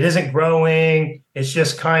there. It isn't growing. It's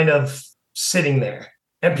just kind of sitting there.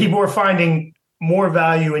 And people are finding more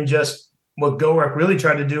value in just what GORUCK really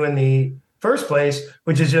tried to do in the first place,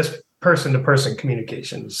 which is just person-to-person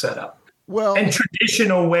communication setup. Well, and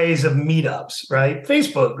traditional ways of meetups, right?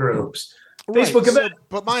 Facebook groups, Facebook events.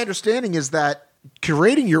 But my understanding is that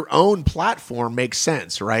curating your own platform makes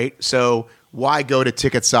sense, right? So why go to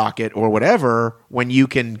TicketSocket or whatever when you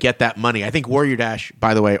can get that money? I think Warrior Dash,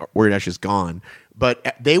 by the way, Warrior Dash is gone,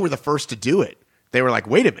 but they were the first to do it. They were like,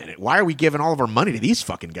 wait a minute, why are we giving all of our money to these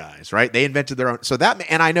fucking guys, right? They invented their own. So that,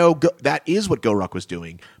 and I know that is what GORUCK was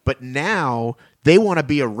doing, but now they want to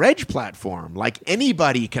be a reg platform. Like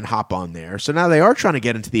anybody can hop on there. So now they are trying to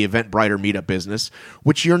get into the Eventbrite or meetup business,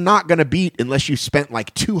 which you're not going to beat unless you spent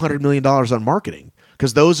like $200 million on marketing,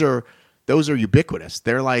 because those are ubiquitous.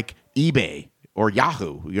 They're like eBay or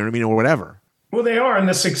Yahoo, you know what I mean, or whatever. Well, they are. And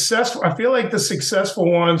I feel like the successful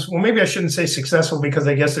ones, well, maybe I shouldn't say successful because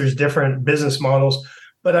I guess there's different business models,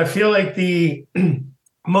 but I feel like the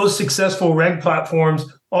most successful reg platforms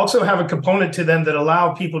also have a component to them that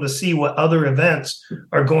allow people to see what other events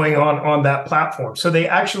are going on that platform. So they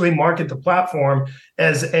actually market the platform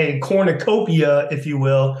as a cornucopia, if you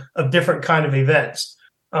will, of different kind of events.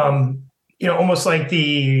 Almost like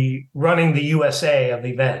the running the USA of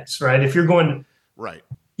events, right? If you're going, right.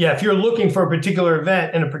 Yeah, if you're looking for a particular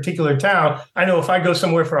event in a particular town, I know if I go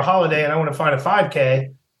somewhere for a holiday and I want to find a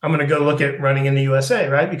 5K, I'm going to go look at running in the USA,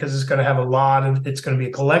 right? Because it's going to have it's going to be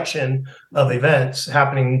a collection of events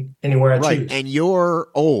happening anywhere I choose. And you're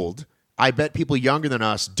old. I bet people younger than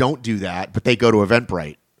us don't do that, but they go to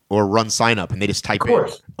Eventbrite or Run Sign Up and they just type in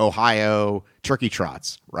Ohio Turkey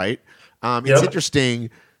Trots, right? It's interesting.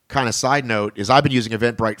 Kind of side note is I've been using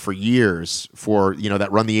Eventbrite for years for,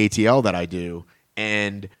 that Run the ATL that I do.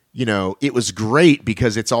 And, it was great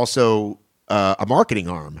because it's also a marketing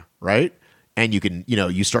arm, right? And you can,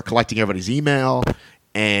 you start collecting everybody's email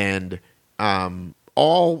and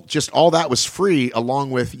all that was free,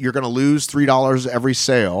 along with you're going to lose $3 every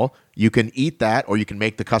sale. You can eat that, or you can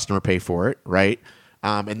make the customer pay for it, right?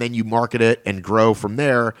 And then you market it and grow from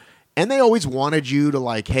there. And they always wanted you to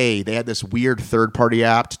like, hey, they had this weird third-party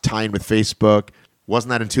app to tie in with Facebook. Wasn't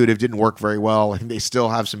that intuitive, didn't work very well. I think they still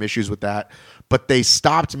have some issues with that. But they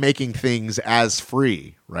stopped making things as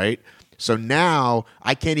free, right? So now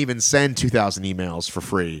I can't even send 2,000 emails for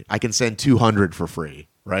free. I can send 200 for free,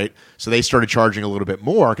 right? So they started charging a little bit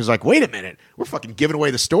more because like, wait a minute, we're fucking giving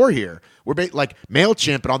away the store here. We're like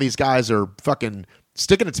MailChimp and all these guys are fucking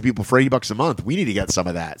sticking it to people for $80 a month. We need to get some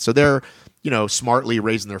of that. So they're, smartly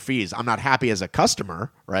raising their fees. I'm not happy as a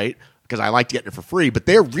customer, right? Because I like to get it for free, but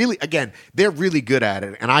they're really good at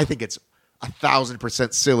it. And I think it's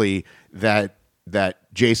 1,000% silly that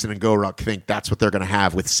Jason and GORUCK think that's what they're going to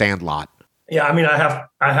have with Sandlot. Yeah, I mean, I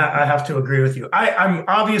have to agree with you. I'm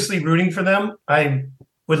obviously rooting for them. I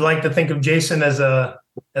would like to think of Jason as a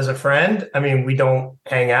friend. I mean, we don't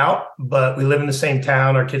hang out, but we live in the same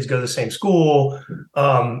town. Our kids go to the same school.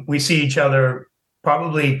 We see each other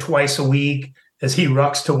probably twice a week as he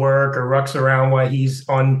rucks to work or rucks around while he's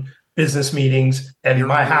on business meetings. And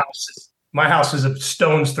my house is a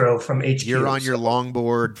stone's throw from HQ. You're on your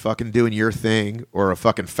longboard fucking doing your thing, or a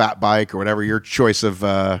fucking fat bike, or whatever your choice of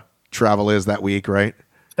travel is that week, right?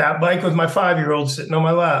 Fat bike with my 5-year-old sitting on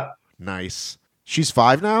my lap. Nice. She's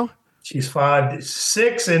 5 now? She's 5,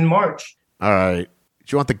 6 in March. All right. Do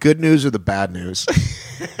you want the good news or the bad news?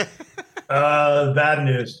 Bad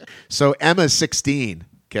news. So Emma's 16.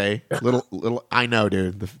 Okay. Little. I know,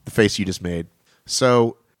 dude. The face you just made.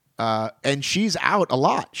 So, and she's out a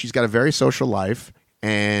lot. She's got a very social life,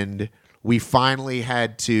 and we finally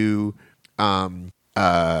had to,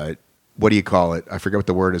 what do you call it? I forget what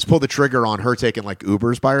the word is. Pull the trigger on her taking like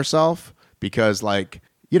Ubers by herself because, like,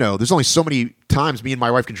 there's only so many times me and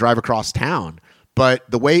my wife can drive across town. But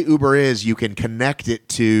the way Uber is, you can connect it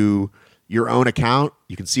to your own account.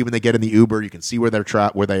 You can see when they get in the Uber. You can see where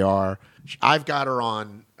where they are. I've got her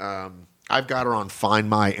on Find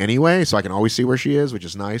My anyway, so I can always see where she is, which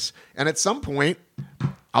is nice. And at some point,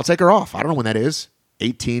 I'll take her off. I don't know when that is.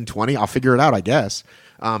 18, 20. I'll figure it out, I guess.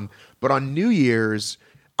 But on New Year's,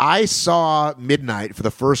 I saw midnight for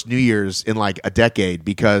the first New Year's in like a decade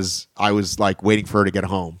because I was like waiting for her to get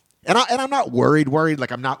home. And I'm not worried.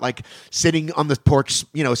 Like I'm not like sitting on the porch,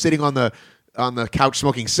 sitting on the couch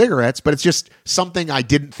smoking cigarettes, but it's just something I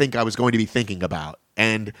didn't think I was going to be thinking about.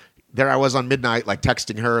 And there I was on midnight, like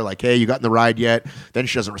texting her, like, hey, you got in the ride yet? Then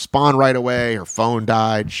she doesn't respond right away. Her phone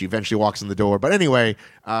died. She eventually walks in the door. But anyway,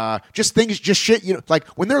 just shit, like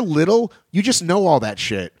when they're little, you just know all that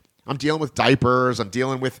shit. I'm dealing with diapers. I'm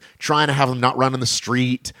dealing with trying to have them not run on the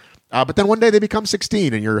street. But then one day they become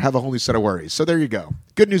 16 and you have a whole new set of worries. So there you go.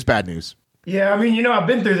 Good news, bad news. Yeah, I mean, I've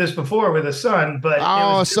been through this before with a son, but it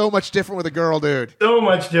was so much different with a girl, dude. So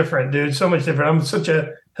much different, dude. So much different. I'm such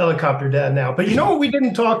a helicopter dad now. But you know what we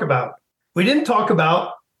didn't talk about? We didn't talk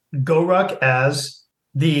about GORUCK as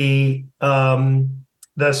the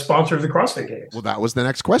sponsor of the CrossFit Games. Well, that was the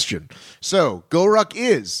next question. So GORUCK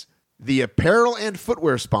is the apparel and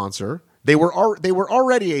footwear sponsor. They were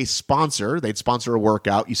already a sponsor. They'd sponsor a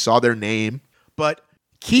workout. You saw their name. But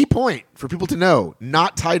key point for people to know,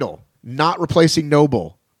 not title, not replacing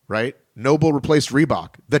Noble, right? Noble replaced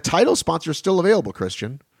Reebok. The title sponsor is still available,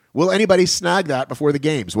 Christian. Will anybody snag that before the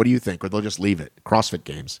games? What do you think? Or they'll just leave it? CrossFit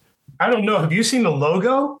Games. I don't know. Have you seen the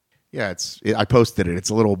logo? Yeah, I posted it. It's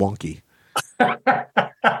a little wonky.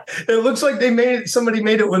 It looks like somebody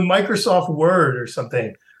made it with Microsoft Word or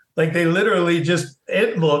something. Like they literally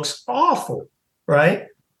it looks awful, right?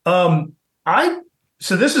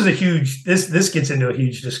 So this is this gets into a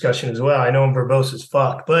huge discussion as well. I know I'm verbose as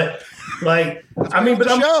fuck, but like,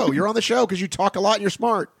 you're on the show because you talk a lot and you're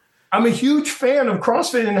smart. I'm a huge fan of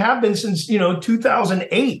CrossFit and have been since,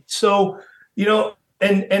 2008. So,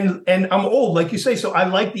 and I'm old, like you say. So I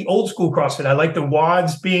like the old school CrossFit. I like the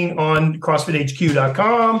WODs being on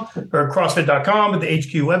CrossFitHQ.com or CrossFit.com at the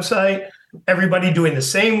HQ website. Everybody doing the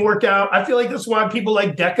same workout. I feel like that's why people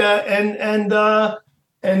like DECA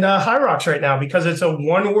and High Rocks right now, because it's a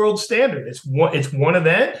one world standard. It's one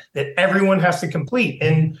event that everyone has to complete.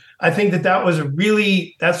 And I think that was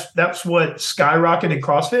that's what skyrocketed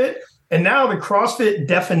CrossFit. And now the CrossFit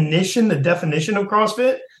definition of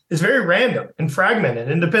CrossFit is very random and fragmented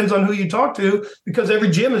and depends on who you talk to, because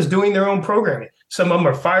every gym is doing their own programming. Some of them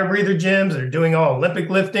are fire breather gyms that are doing all Olympic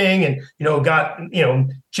lifting and, got,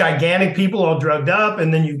 gigantic people all drugged up.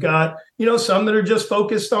 And then you've got, some that are just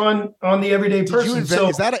focused on the everyday person.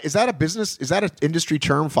 Is that a business? Is that an industry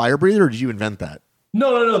term, fire breather, or did you invent that?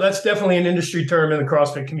 No. That's definitely an industry term in the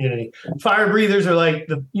CrossFit community. Fire breathers are like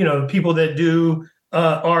the people that do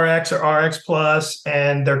RX or RX plus,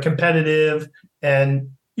 and they're competitive.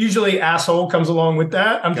 And usually asshole comes along with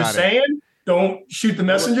that. I'm just saying, don't shoot the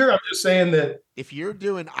messenger. I'm just saying that. If you're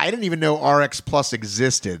doing, I didn't even know RX Plus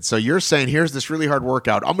existed. So you're saying, here's this really hard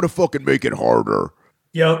workout. I'm going to fucking make it harder.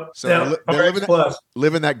 Yep. So they're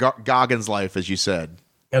living that Goggins life, as you said.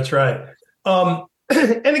 That's right.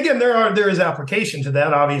 And again, there is application to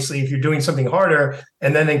that. Obviously, if you're doing something harder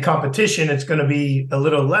and then in competition, it's going to be a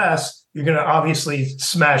little less, you're going to obviously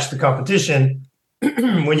smash the competition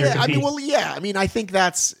when you're competing. I think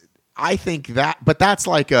that, but that's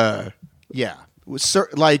like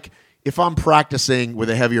like if I'm practicing with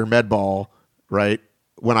a heavier med ball, right?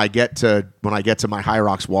 When I get to my High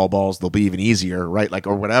Rocks wall balls, they'll be even easier, right? Like,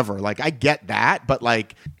 or whatever. Like, I get that, but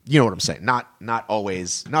like, you know what I'm saying? Not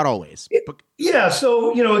always. But, yeah.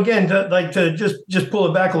 So, again, to just pull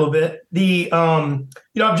it back a little bit.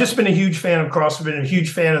 I've just been a huge fan of CrossFit, been a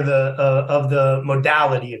huge fan of the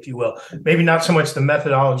modality, if you will. Maybe not so much the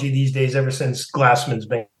methodology these days, ever since Glassman's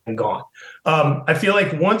been gone. I feel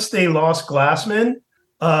like once they lost Glassman,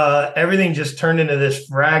 everything just turned into this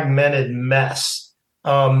fragmented mess.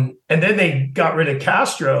 And then they got rid of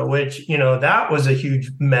Castro, which, that was a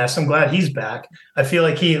huge mess. I'm glad he's back. I feel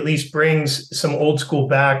like he at least brings some old school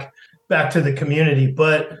back to the community.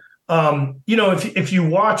 But, if you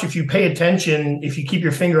watch, if you pay attention, if you keep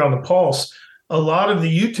your finger on the pulse, a lot of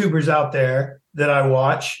the YouTubers out there that I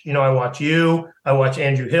watch, I watch you, I watch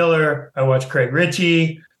Andrew Hiller, I watch Craig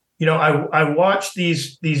Ritchie, I watch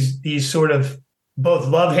these sort of both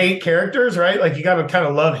love-hate characters, right? Like you got to kind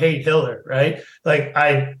of love-hate Hiller, right? Like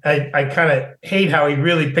I kind of hate how he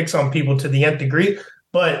really picks on people to the nth degree,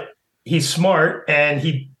 but he's smart and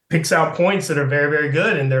he picks out points that are very, very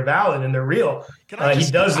good and they're valid and they're real.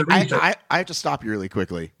 He does the research. I have to stop you really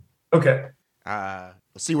quickly. Okay. Let's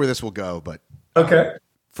see where this will go, but okay.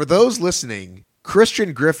 For those listening,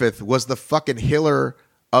 Christian Griffith was the fucking Hiller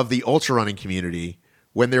of the ultra running community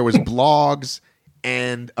when there was blogs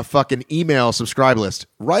and a fucking email subscribe list.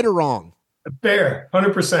 Right or wrong? Fair,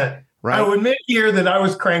 100%. Right. I will admit here that I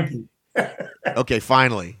was cranky. Okay,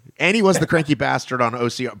 finally. And he was the cranky bastard on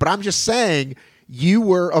OCR. But I'm just saying, you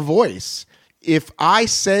were a voice. If I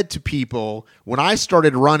said to people, when I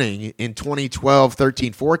started running in 2012,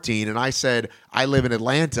 13, 14, and I said, I live in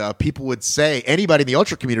Atlanta, people would say, anybody in the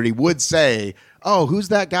ultra community would say, oh, who's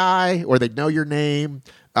that guy? Or they'd know your name.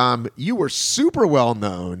 You were super well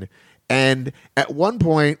known. And at one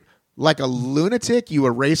point, like a lunatic, you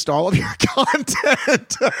erased all of your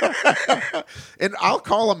content. And I'll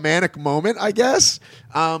call a manic moment, I guess.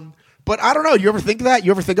 But I don't know. You ever think of that?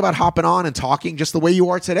 You ever think about hopping on and talking just the way you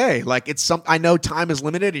are today? Like I know time is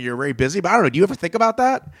limited and you're very busy, but I don't know. Do you ever think about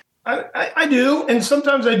that? I do. And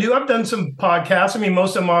sometimes I do. I've done some podcasts. I mean,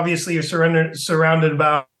 most of them obviously are surrounded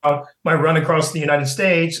about my run across the United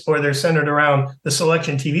States, or they're centered around the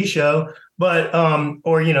Selection TV show. But,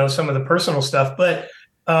 or, some of the personal stuff, but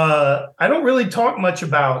I don't really talk much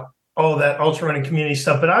about all that ultra running community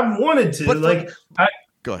stuff, but I've wanted to.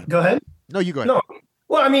 Go ahead. Go ahead. No, you go ahead. No.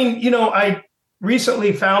 Well, I mean, I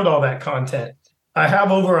recently found all that content. I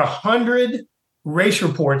have over 100 race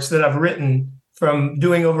reports that I've written from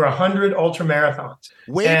doing over 100 ultra marathons.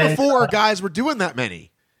 Before guys were doing that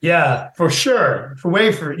many. Yeah, for sure.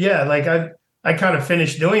 Like I kind of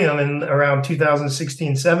finished doing them in around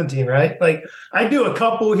 2016, 17, right? Like I do a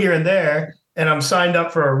couple here and there, and I'm signed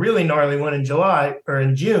up for a really gnarly one in July or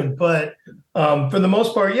in June. But for the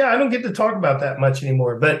most part, I don't get to talk about that much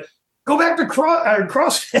anymore. But go back to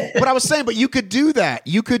CrossFit. But I was saying, but you could do that.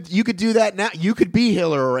 You could do that now. You could be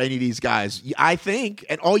Hiller or any of these guys, I think.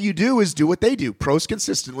 And all you do is do what they do. Post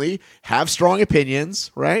consistently, have strong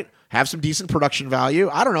opinions, right? Have some decent production value.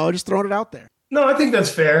 I don't know. Just throwing it out there. No, I think that's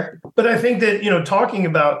fair. But I think that, talking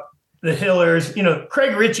about the Hillers,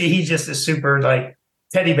 Craig Ritchie, he's just a super like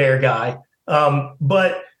teddy bear guy.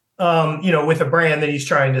 But with a brand that he's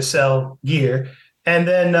trying to sell gear. And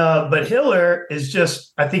then, but Hiller is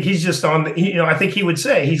just, I think he's just on I think he would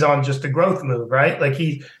say he's on just a growth move, right? Like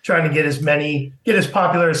he's trying to get as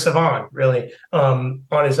popular as Savan really, on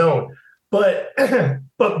his own. But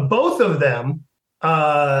both of them,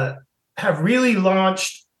 have really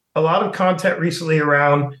launched a lot of content recently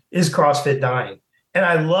around, is CrossFit dying? And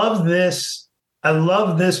I love this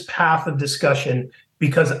path of discussion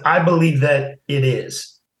because I believe that it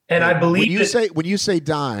is. And I believe when you say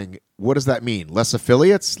dying, what does that mean? Less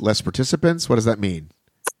affiliates, less participants? What does that mean?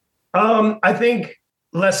 I think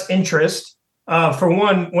less interest. For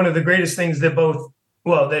one of the greatest things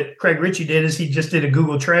that Craig Ritchie did is he just did a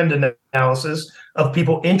Google trend analysis of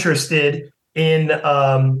people interested in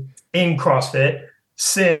CrossFit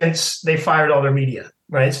since they fired all their media,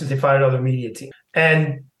 right? Since they fired all their media team.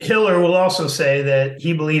 And Hiller will also say that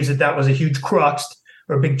he believes that was a huge crux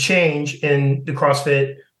or a big change in the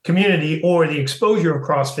CrossFit community or the exposure of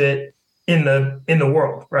CrossFit in the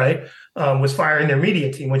world, right? Was firing their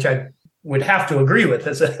media team, which I would have to agree with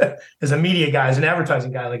as a media guy, as an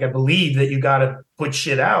advertising guy. Like, I believe that you got to put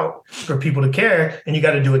shit out for people to care, and you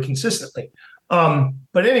got to do it consistently.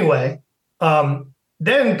 But anyway,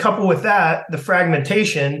 then couple with that, the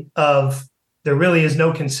fragmentation of there really is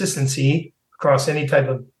no consistency across any type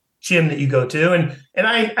of gym that you go to. And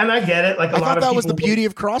I get it. Like, I thought that was the beauty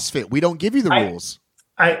of CrossFit. We don't give you the rules.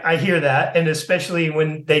 I hear that. And especially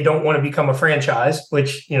when they don't want to become a franchise,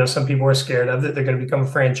 which, some people are scared of, that they're going to become a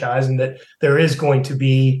franchise and that there is going to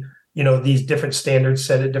be, these different standards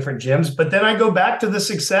set at different gyms. But then I go back to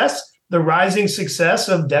the rising success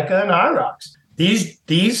of DECA and HYROX. These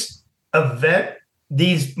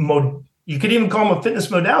you could even call them a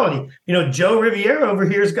fitness modality. Joe Riviera over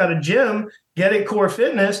here has got a gym, Get It Core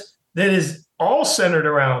Fitness, that is all centered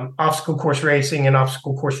around obstacle course racing and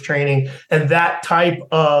obstacle course training and that type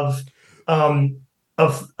of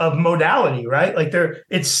modality, right? Like,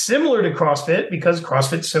 it's similar to CrossFit because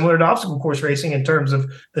CrossFit's similar to obstacle course racing in terms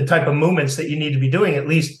of the type of movements that you need to be doing, at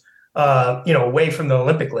least away from the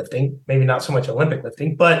Olympic lifting, maybe not so much Olympic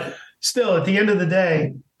lifting, but still, at the end of the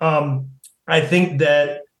day, I think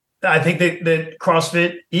that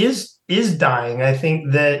CrossFit is dying. I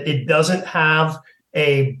think that it doesn't have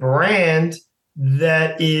a brand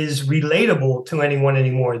that is relatable to anyone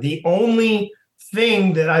anymore. The only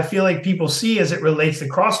thing that I feel like people see as it relates to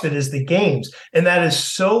CrossFit is the games. And that is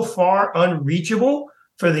so far unreachable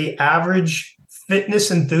for the average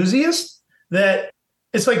fitness enthusiast that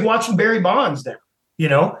it's like watching Barry Bonds now.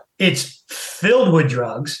 It's filled with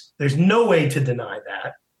drugs. There's no way to deny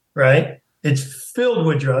that, right? It's filled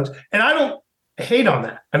with drugs. And I don't hate on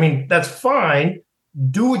that. I mean, that's fine.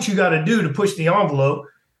 Do what you got to do to push the envelope,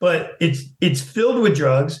 but it's filled with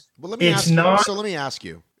drugs. Well, let me ask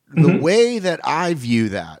you, the way that I view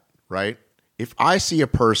that, right? If I see a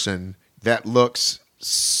person that looks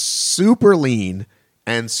super lean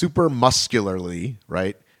and super muscularly,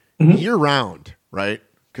 right, year round, right?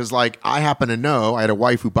 Because, like, I happen to know, I had a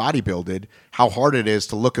wife who bodybuilded, how hard it is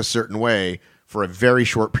to look a certain way for a very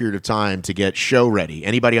short period of time to get show ready.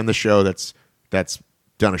 Anybody on the show that's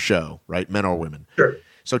done a show, right? Men or women. Sure.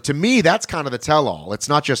 So to me, that's kind of the tell-all. It's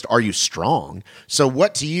not just, are you strong? So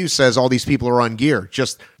what to you says all these people are on gear?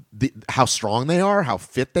 Just how strong they are, how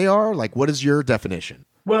fit they are? Like, what is your definition?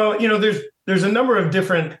 Well, there's a number of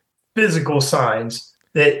different physical signs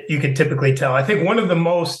that you can typically tell. I think one of the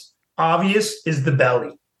most obvious is the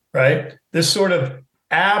belly, right? This sort of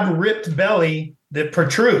ab-ripped belly that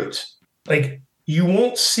protrudes. Like, you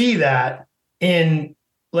won't see that in,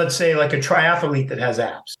 let's say, like a triathlete that has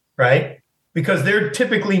abs, right? Because they're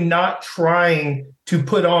typically not trying to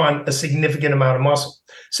put on a significant amount of muscle.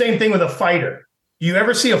 Same thing with a fighter. You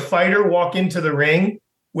ever see a fighter walk into the ring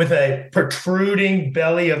with a protruding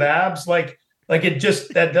belly of abs? Like it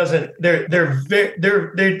just, that doesn't,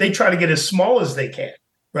 they try to get as small as they can,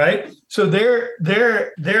 right? So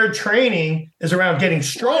their training is around getting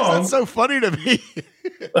strong. Why is that so funny to me?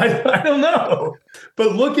 I don't know,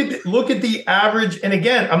 but look at the average. And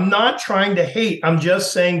again, I'm not trying to hate. I'm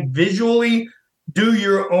just saying visually, do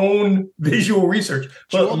your own visual research.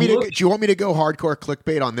 Do you want me to go hardcore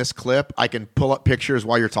clickbait on this clip? I can pull up pictures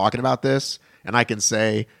while you're talking about this, and I can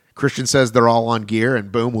say Christian says they're all on gear,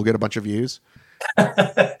 and boom, we'll get a bunch of views.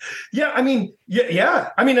 Yeah, I mean, yeah.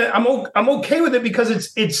 I mean, I'm okay with it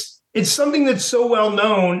because it's something that's so well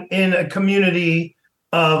known in a community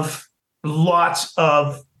of lots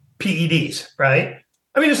of PEDs, right?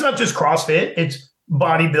 I mean, it's not just CrossFit, it's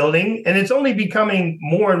bodybuilding, and it's only becoming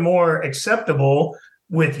more and more acceptable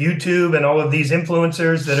with YouTube and all of these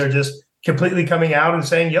influencers that are just completely coming out and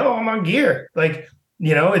saying, yo, I'm on gear. Like,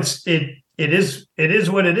 it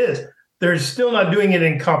is what it is. They're still not doing it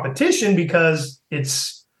in competition because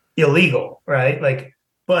it's illegal, right? Like,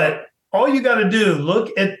 but all you got to do,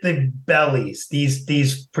 look at the bellies,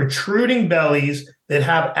 these protruding bellies that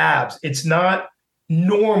have abs. It's not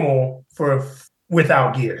normal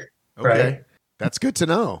without gear, okay. Right? That's good to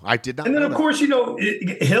know. I did not. And then, of course,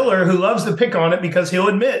 Hiller, who loves to pick on it because he'll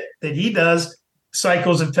admit that he does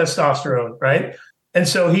cycles of testosterone, right? And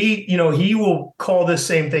so he will call this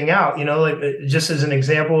same thing out. Like, just as an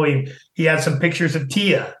example, he had some pictures of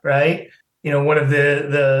Tia, right? One of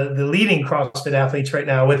the leading CrossFit athletes right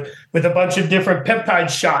now with a bunch of different peptide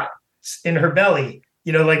shots in her belly,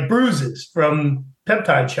 like bruises from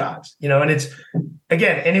peptide shots, and it's,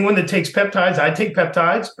 again, anyone that takes peptides, I take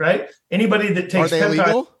peptides, right? Anybody that takes peptides,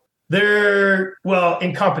 illegal? They're, well,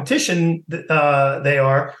 in competition, they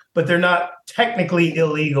are, but they're not technically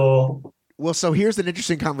illegal Well, so here's an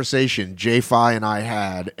interesting conversation Jay Fi and I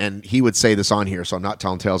had, and he would say this on here, so I'm not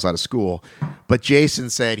telling tales out of school. But Jason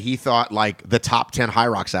said he thought like the top 10 High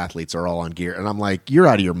Rocks athletes are all on gear. And I'm like, you're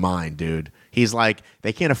out of your mind, dude. He's like,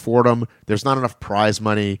 they can't afford them. There's not enough prize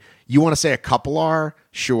money. You want to say a couple are?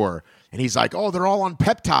 Sure. And he's like, oh, they're all on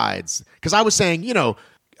peptides. Because I was saying,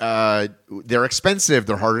 they're expensive.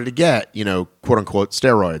 They're harder to get, quote unquote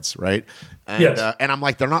steroids, right? And, yes. And I'm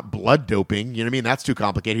like, they're not blood doping. You know what I mean? That's too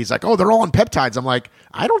complicated. He's like, oh, they're all on peptides. I'm like,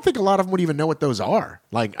 I don't think a lot of them would even know what those are.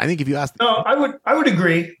 Like, I think if you ask. No, I would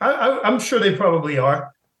agree. I'm sure they probably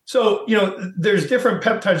are. So, there's different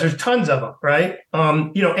peptides. There's tons of them, right?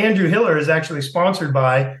 Andrew Hiller is actually sponsored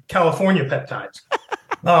by California Peptides.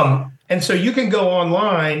 And so you can go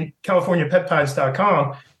online,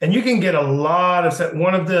 californiapeptides.com, and you can get a lot of,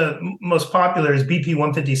 one of the most popular is BP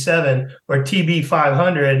 157 or TB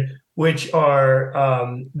 500, which are,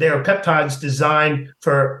 they're peptides designed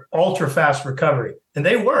for ultra fast recovery, and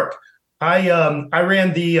they work. I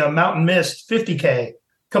ran the Mountain Mist 50K a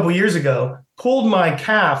couple years ago, pulled my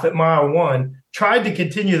calf at mile 1, tried to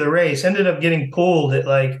continue the race, ended up getting pulled at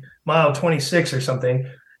like mile 26 or something.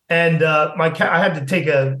 And I had to take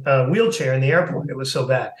a wheelchair in the airport. It was so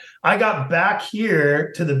bad. I got back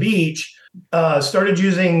here to the beach, started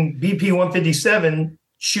using BP 157,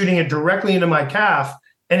 shooting it directly into my calf,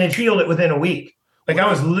 and it healed it within a week. Like I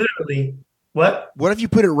was literally, what? What if you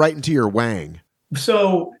put it right into your wang?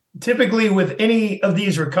 So typically with any of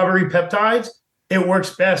these recovery peptides, it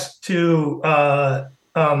works best to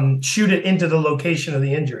shoot it into the location of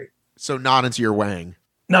the injury. So not into your wang.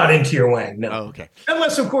 Not into your wang, no. Oh, okay.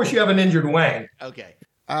 Unless, of course, you have an injured wang. Okay.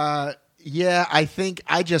 Yeah,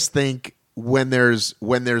 I just think when there's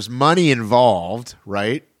money involved,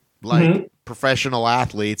 right? Like professional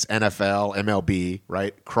athletes, NFL, MLB,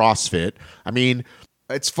 right? CrossFit. I mean,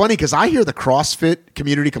 it's funny because I hear the CrossFit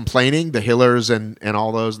community complaining, the Hillers and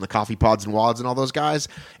all those, and the Coffee Pods and Wads and all those guys.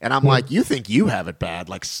 And I'm like, you think you have it bad.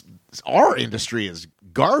 Like our industry is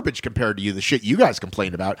garbage compared to you, the shit you guys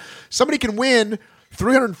complain about. Somebody can win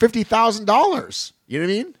 $350,000. You know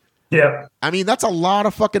what I mean? Yeah. I mean, that's a lot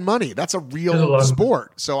of fucking money. That's a real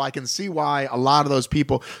sport. So I can see why a lot of those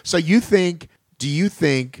people. So do you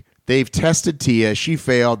think they've tested Tia, she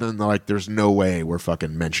failed, and they're like, there's no way we're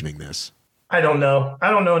fucking mentioning this? I don't know. I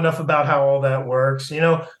don't know enough about how all that works,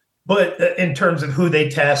 but in terms of who they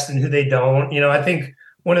test and who they don't, I think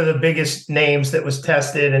one of the biggest names that was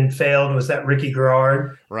tested and failed was that Ricky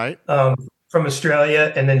Garrard. Right. From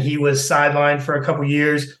Australia, and then he was sidelined for a couple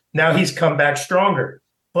years. Now he's come back stronger,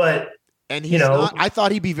 and he's not, I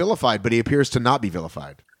thought he'd be vilified, but he appears to not be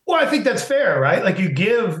vilified. Well, I think that's fair, right? Like you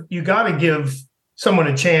got to give someone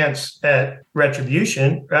a chance at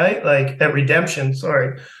retribution, right? Like at redemption.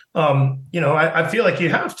 Sorry, I feel like you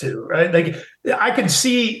have to, right? Like I could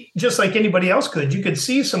see, just like anybody else could, you could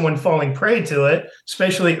see someone falling prey to it,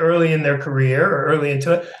 especially early in their career or early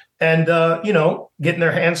into it. And, getting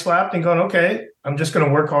their hand slapped and going, okay, I'm just going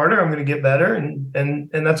to work harder. I'm going to get better.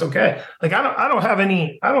 And that's okay. Like, I don't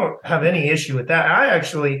have any issue with that.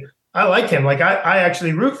 I like him. Like I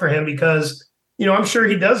actually root for him because, I'm sure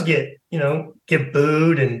he does get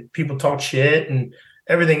booed and people talk shit and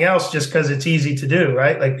everything else just because it's easy to do.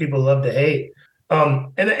 Right. Like people love to hate.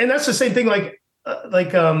 And that's the same thing. Like at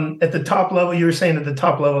the top level, you were saying at the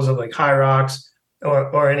top levels of like High Rocks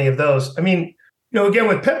or any of those. I mean, again,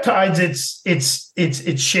 with peptides,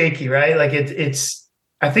 it's shaky, right? Like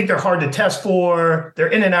I think they're hard to test for. They're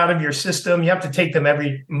in and out of your system. You have to take them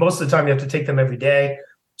most of the time, you have to take them every day.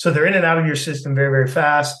 So they're in and out of your system very, very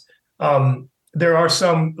fast. There are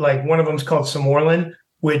some, like one of them is called Simorlin,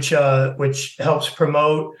 which helps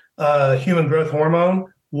promote human growth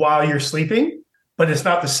hormone while you're sleeping, but it's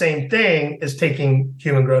not the same thing as taking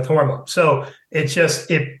human growth hormone. So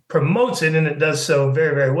it promotes it and it does so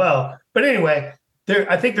very, very well. But anyway,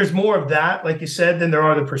 I think there's more of that, like you said, than there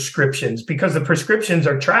are the prescriptions because the prescriptions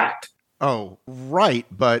are tracked. Oh, right.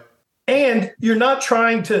 And you're not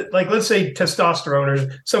trying to, like, let's say testosterone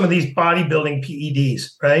or some of these bodybuilding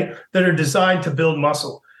PEDs, right, that are designed to build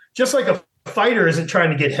muscle. Just like a fighter isn't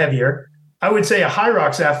trying to get heavier, I would say a High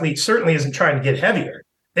Rocks athlete certainly isn't trying to get heavier.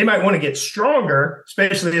 They might want to get stronger,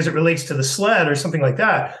 especially as it relates to the sled or something like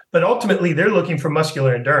that. But ultimately, they're looking for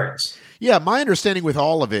muscular endurance. Yeah, my understanding with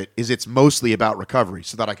all of it is it's mostly about recovery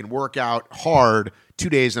so that I can work out hard 2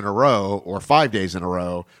 days in a row or 5 days in a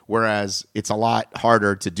row, whereas it's a lot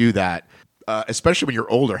harder to do that, especially when you're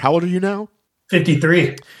older. How old are you now?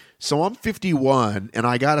 53. So I'm 51, and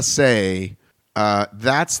I got to say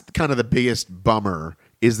that's kind of the biggest bummer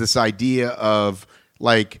is this idea of,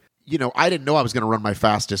 like, I didn't know I was going to run my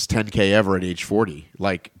fastest 10K ever at age 40,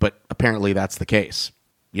 but apparently that's the case.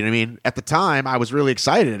 You know what I mean? At the time, I was really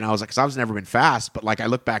excited, and I was like, because I was never been fast, but like I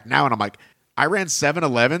look back now and I'm like, I ran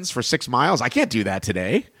 7:11s for 6 miles. I can't do that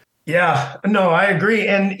today. Yeah, no, I agree.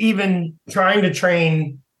 And even trying to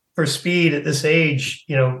train for speed at this age,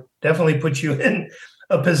 definitely puts you in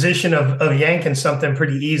a position of yanking something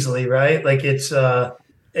pretty easily, right? Like it's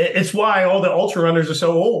why all the ultra runners are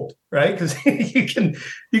so old, right? Because you can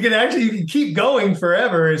keep going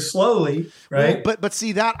forever slowly, right? Well, but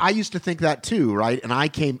see that I used to think that too, right? And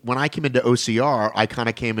when I came into OCR, I kind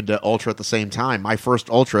of came into ultra at the same time. My first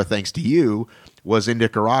ultra, thanks to you, was in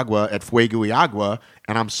Nicaragua at Fuego y Agua,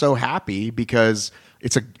 and I'm so happy because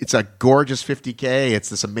it's a gorgeous 50K. It's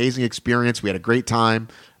this amazing experience. We had a great time,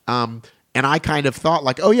 and I kind of thought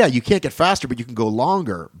like, oh yeah, you can't get faster, but you can go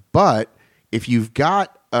longer. But if you've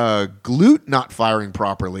got a glute not firing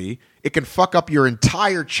properly, it can fuck up your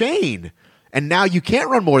entire chain. And now you can't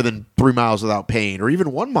run more than 3 miles without pain, or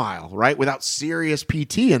even 1 mile, right? Without serious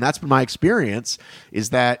PT. And that's been my experience, is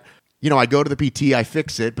that, I go to the PT, I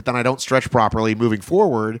fix it, but then I don't stretch properly moving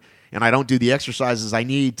forward, and I don't do the exercises I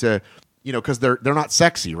need to, because they're not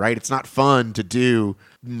sexy, right? It's not fun to do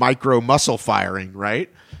micro muscle firing, right?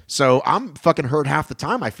 So I'm fucking hurt half the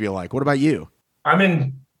time, I feel like. What about you? I'm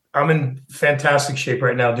in fantastic shape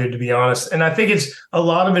right now, dude, to be honest. And I think a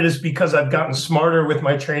lot of it is because I've gotten smarter with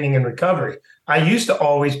my training and recovery. I used to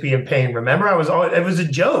always be in pain. Remember, it was a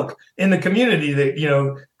joke in the community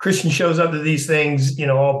that, Christian shows up to these things,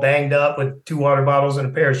 all banged up with 2 water bottles and a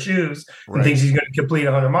pair of shoes and thinks he's going to complete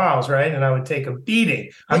 100 miles, right? And I would take a beating.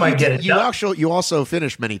 I might get it done. You also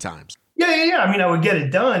finished many times. Yeah. I mean, I would get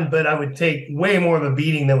it done, but I would take way more of a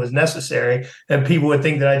beating than was necessary. And people would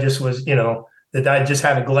think that I just was, that I just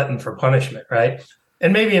had a glutton for punishment, right?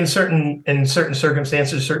 And maybe in certain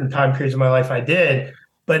circumstances, certain time periods of my life, I did.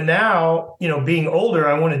 But now, being older,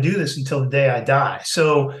 I want to do this until the day I die.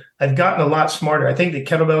 So I've gotten a lot smarter. I think that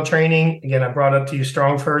kettlebell training, again, I brought up to you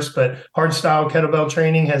strong first, but hard style kettlebell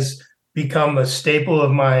training has become a staple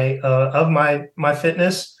of my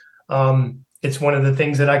fitness. It's one of the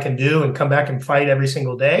things that I can do and come back and fight every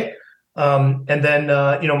single day. And then,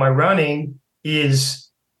 my running is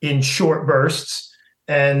in short bursts.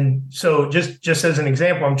 And so just as an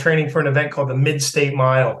example, I'm training for an event called the Mid-State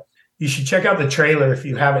Mile. You should check out the trailer if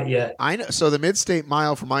you haven't yet. I know. So the Mid-State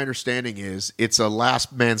Mile, from my understanding, it's a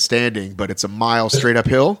last man standing, but it's a mile straight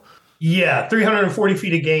uphill. Yeah, 340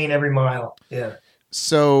 feet of gain every mile. Yeah.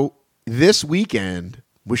 So this weekend,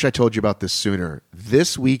 wish I told you about this sooner.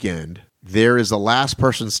 This weekend, there is a last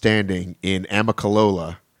person standing in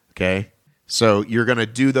Amicalola. Okay. So you're going to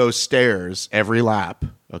do those stairs every lap.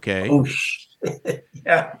 Okay. Oh,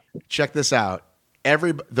 yeah. Check this out.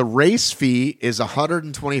 The race fee is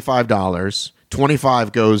 $125.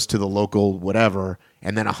 25 goes to the local whatever,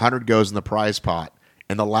 and then 100 goes in the prize pot.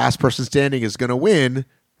 And the last person standing is going to win.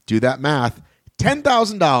 Do that math.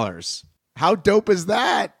 $10,000. How dope is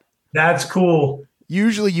that? That's cool.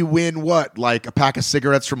 Usually you win what? Like a pack of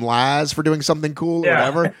cigarettes from Laz for doing something cool or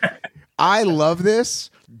whatever. I love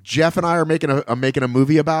this. Jeff and I are making a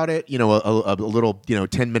movie about it, a little,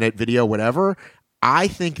 10-minute video, whatever. I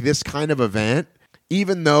think this kind of event,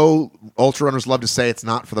 even though ultra runners love to say it's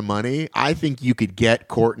not for the money, I think you could get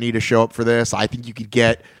Courtney to show up for this. I think you could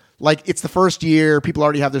get, it's the first year, people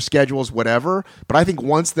already have their schedules, whatever. But I think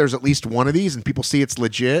once there's at least one of these and people see it's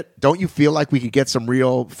legit, don't you feel like we could get some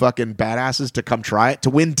real fucking badasses to come try it, to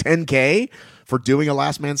win 10K for doing a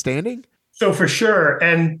last man standing? So for sure,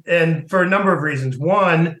 and for a number of reasons.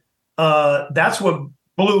 One, that's what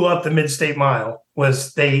blew up the Mid-State Mile,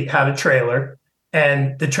 was they had a trailer,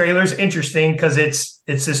 and the trailer's interesting because it's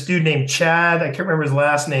this dude named Chad. I can't remember his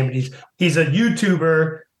last name, but he's a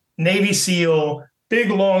YouTuber, Navy SEAL, big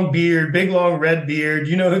long beard, big long red beard.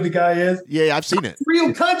 You know who the guy is? Yeah, I've seen it.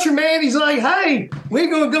 Real country man. He's like, hey, we're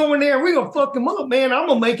gonna go in there, we're gonna fuck him up, man. I'm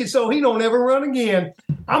gonna make it so he don't ever run again.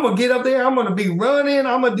 I'm going to get up there. I'm going to be running.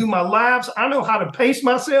 I'm going to do my laps. I know how to pace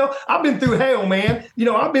myself. I've been through hell, man.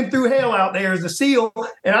 I've been through hell out there as a SEAL,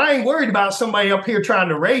 and I ain't worried about somebody up here trying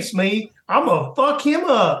to race me. I'm going to fuck him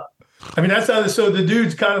up. I mean, that's how so the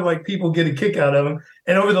dude's kind of like, people get a kick out of him.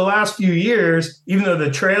 And over the last few years, even though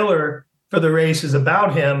the trailer for the race is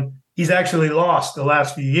about him, he's actually lost the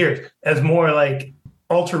last few years as more like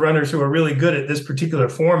ultra runners who are really good at this particular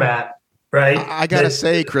format, right? I got to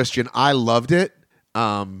say, Christian, I loved it.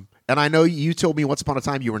 And I know you told me once upon a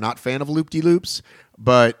time you were not a fan of loop-de-loops,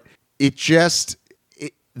 but it's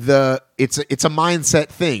a mindset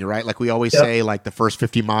thing, right? Like we always say, like the first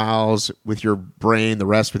 50 miles with your brain, the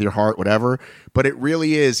rest with your heart, whatever. But it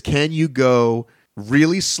really is, can you go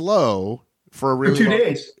really slow for a really 2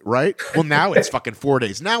 days. Right? Well, now it's fucking 4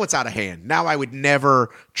 days. Now it's out of hand. Now I would never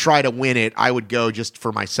try to win it. I would go just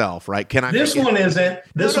for myself, right? This one isn't.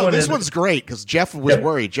 This one's great because Jeff was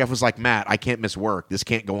worried. Jeff was like, Matt, I can't miss work. This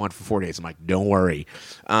can't go on for 4 days. I'm like, don't worry.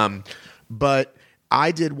 But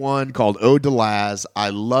I did one called Ode to Laz.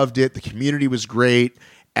 I loved it. The community was great.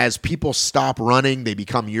 As people stop running, they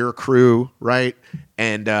become your crew, right?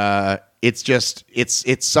 And it's a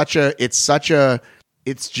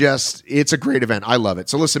great event. I love it.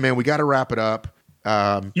 So listen, man, we got to wrap it up.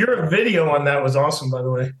 Your video on that was awesome, by the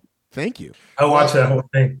way. Thank you. I watched that whole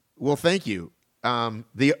thing. Well, thank you.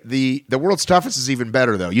 The World's Toughest is even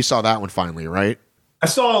better though. You saw that one finally, right? I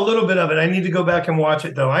saw a little bit of it. I need to go back and watch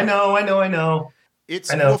it though. I know.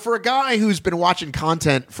 Well, for a guy who's been watching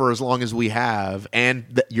content for as long as we have,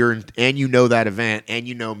 and you know that event, and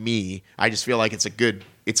you know me, I just feel like it's a good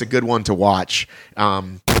one to watch.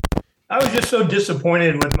 I was just so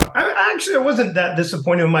disappointed with I wasn't that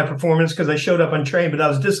disappointed with my performance because I showed up untrained, but I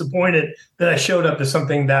was disappointed that I showed up to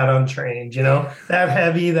something that untrained, that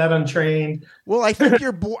heavy, that untrained. Well, I think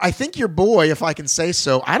your boy, if I can say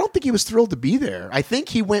so, I don't think he was thrilled to be there. I think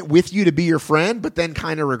he went with you to be your friend, but then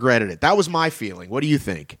kind of regretted it. That was my feeling. What do you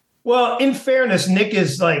think? Well, in fairness, Nick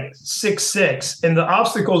is like 6'6", and the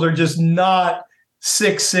obstacles are just not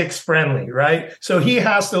 6'6" friendly, right? So he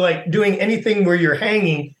has to doing anything where you're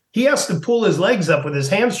hanging, he has to pull his legs up with his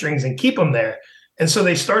hamstrings and keep them there. And so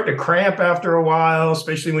they start to cramp after a while,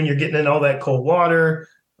 especially when you're getting in all that cold water.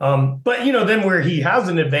 But, then where he has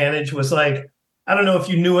an advantage was I don't know if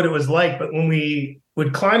you knew what it was like, but when we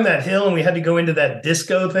would climb that hill and we had to go into that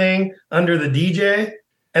disco thing under the DJ,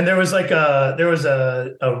 and there was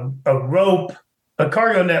a rope, a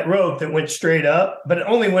cargo net rope that went straight up, but it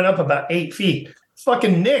only went up about 8 feet.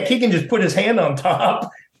 Fucking Nick, he can just put his hand on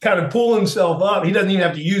top, kind of pull himself up. He doesn't even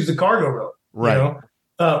have to use the cargo rope, right?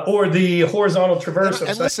 Or the horizontal traverse.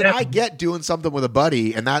 And listen, I get doing something with a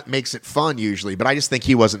buddy, and that makes it fun usually, but I just think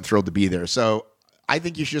he wasn't thrilled to be there. So I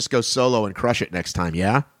think you should just go solo and crush it next time,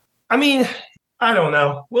 yeah? I mean, I don't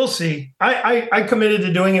know. We'll see. I committed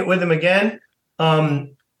to doing it with him again.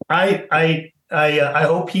 I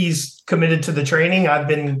hope he's committed to the training. I've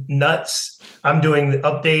been nuts. I'm doing the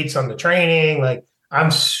updates on the training. I'm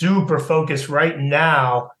super focused right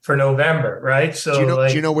now for November, right? So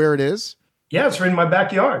do you know where it is? Yeah, it's in my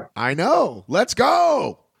backyard. I know. Let's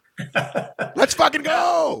go. Let's fucking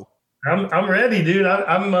go. I'm ready, dude.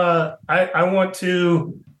 I want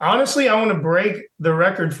to honestly, I want to break the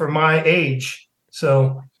record for my age.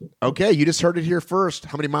 So okay, you just heard it here first.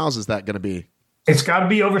 How many miles is that going to be? It's got to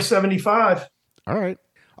be over 75. All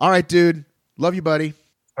right, dude. Love you, buddy.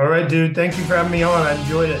 All right, dude. Thank you for having me on. I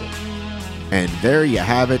enjoyed it. And there you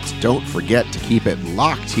have it. Don't forget to keep it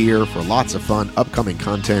locked here for lots of fun upcoming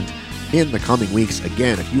content in the coming weeks.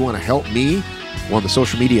 Again, if you want to help me on the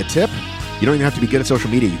social media tip, you don't even have to be good at social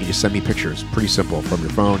media. You can just send me pictures. Pretty simple from your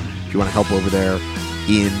phone. If you want to help over there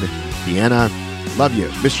in Vienna, love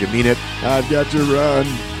you. Miss you, mean it. I've got to run.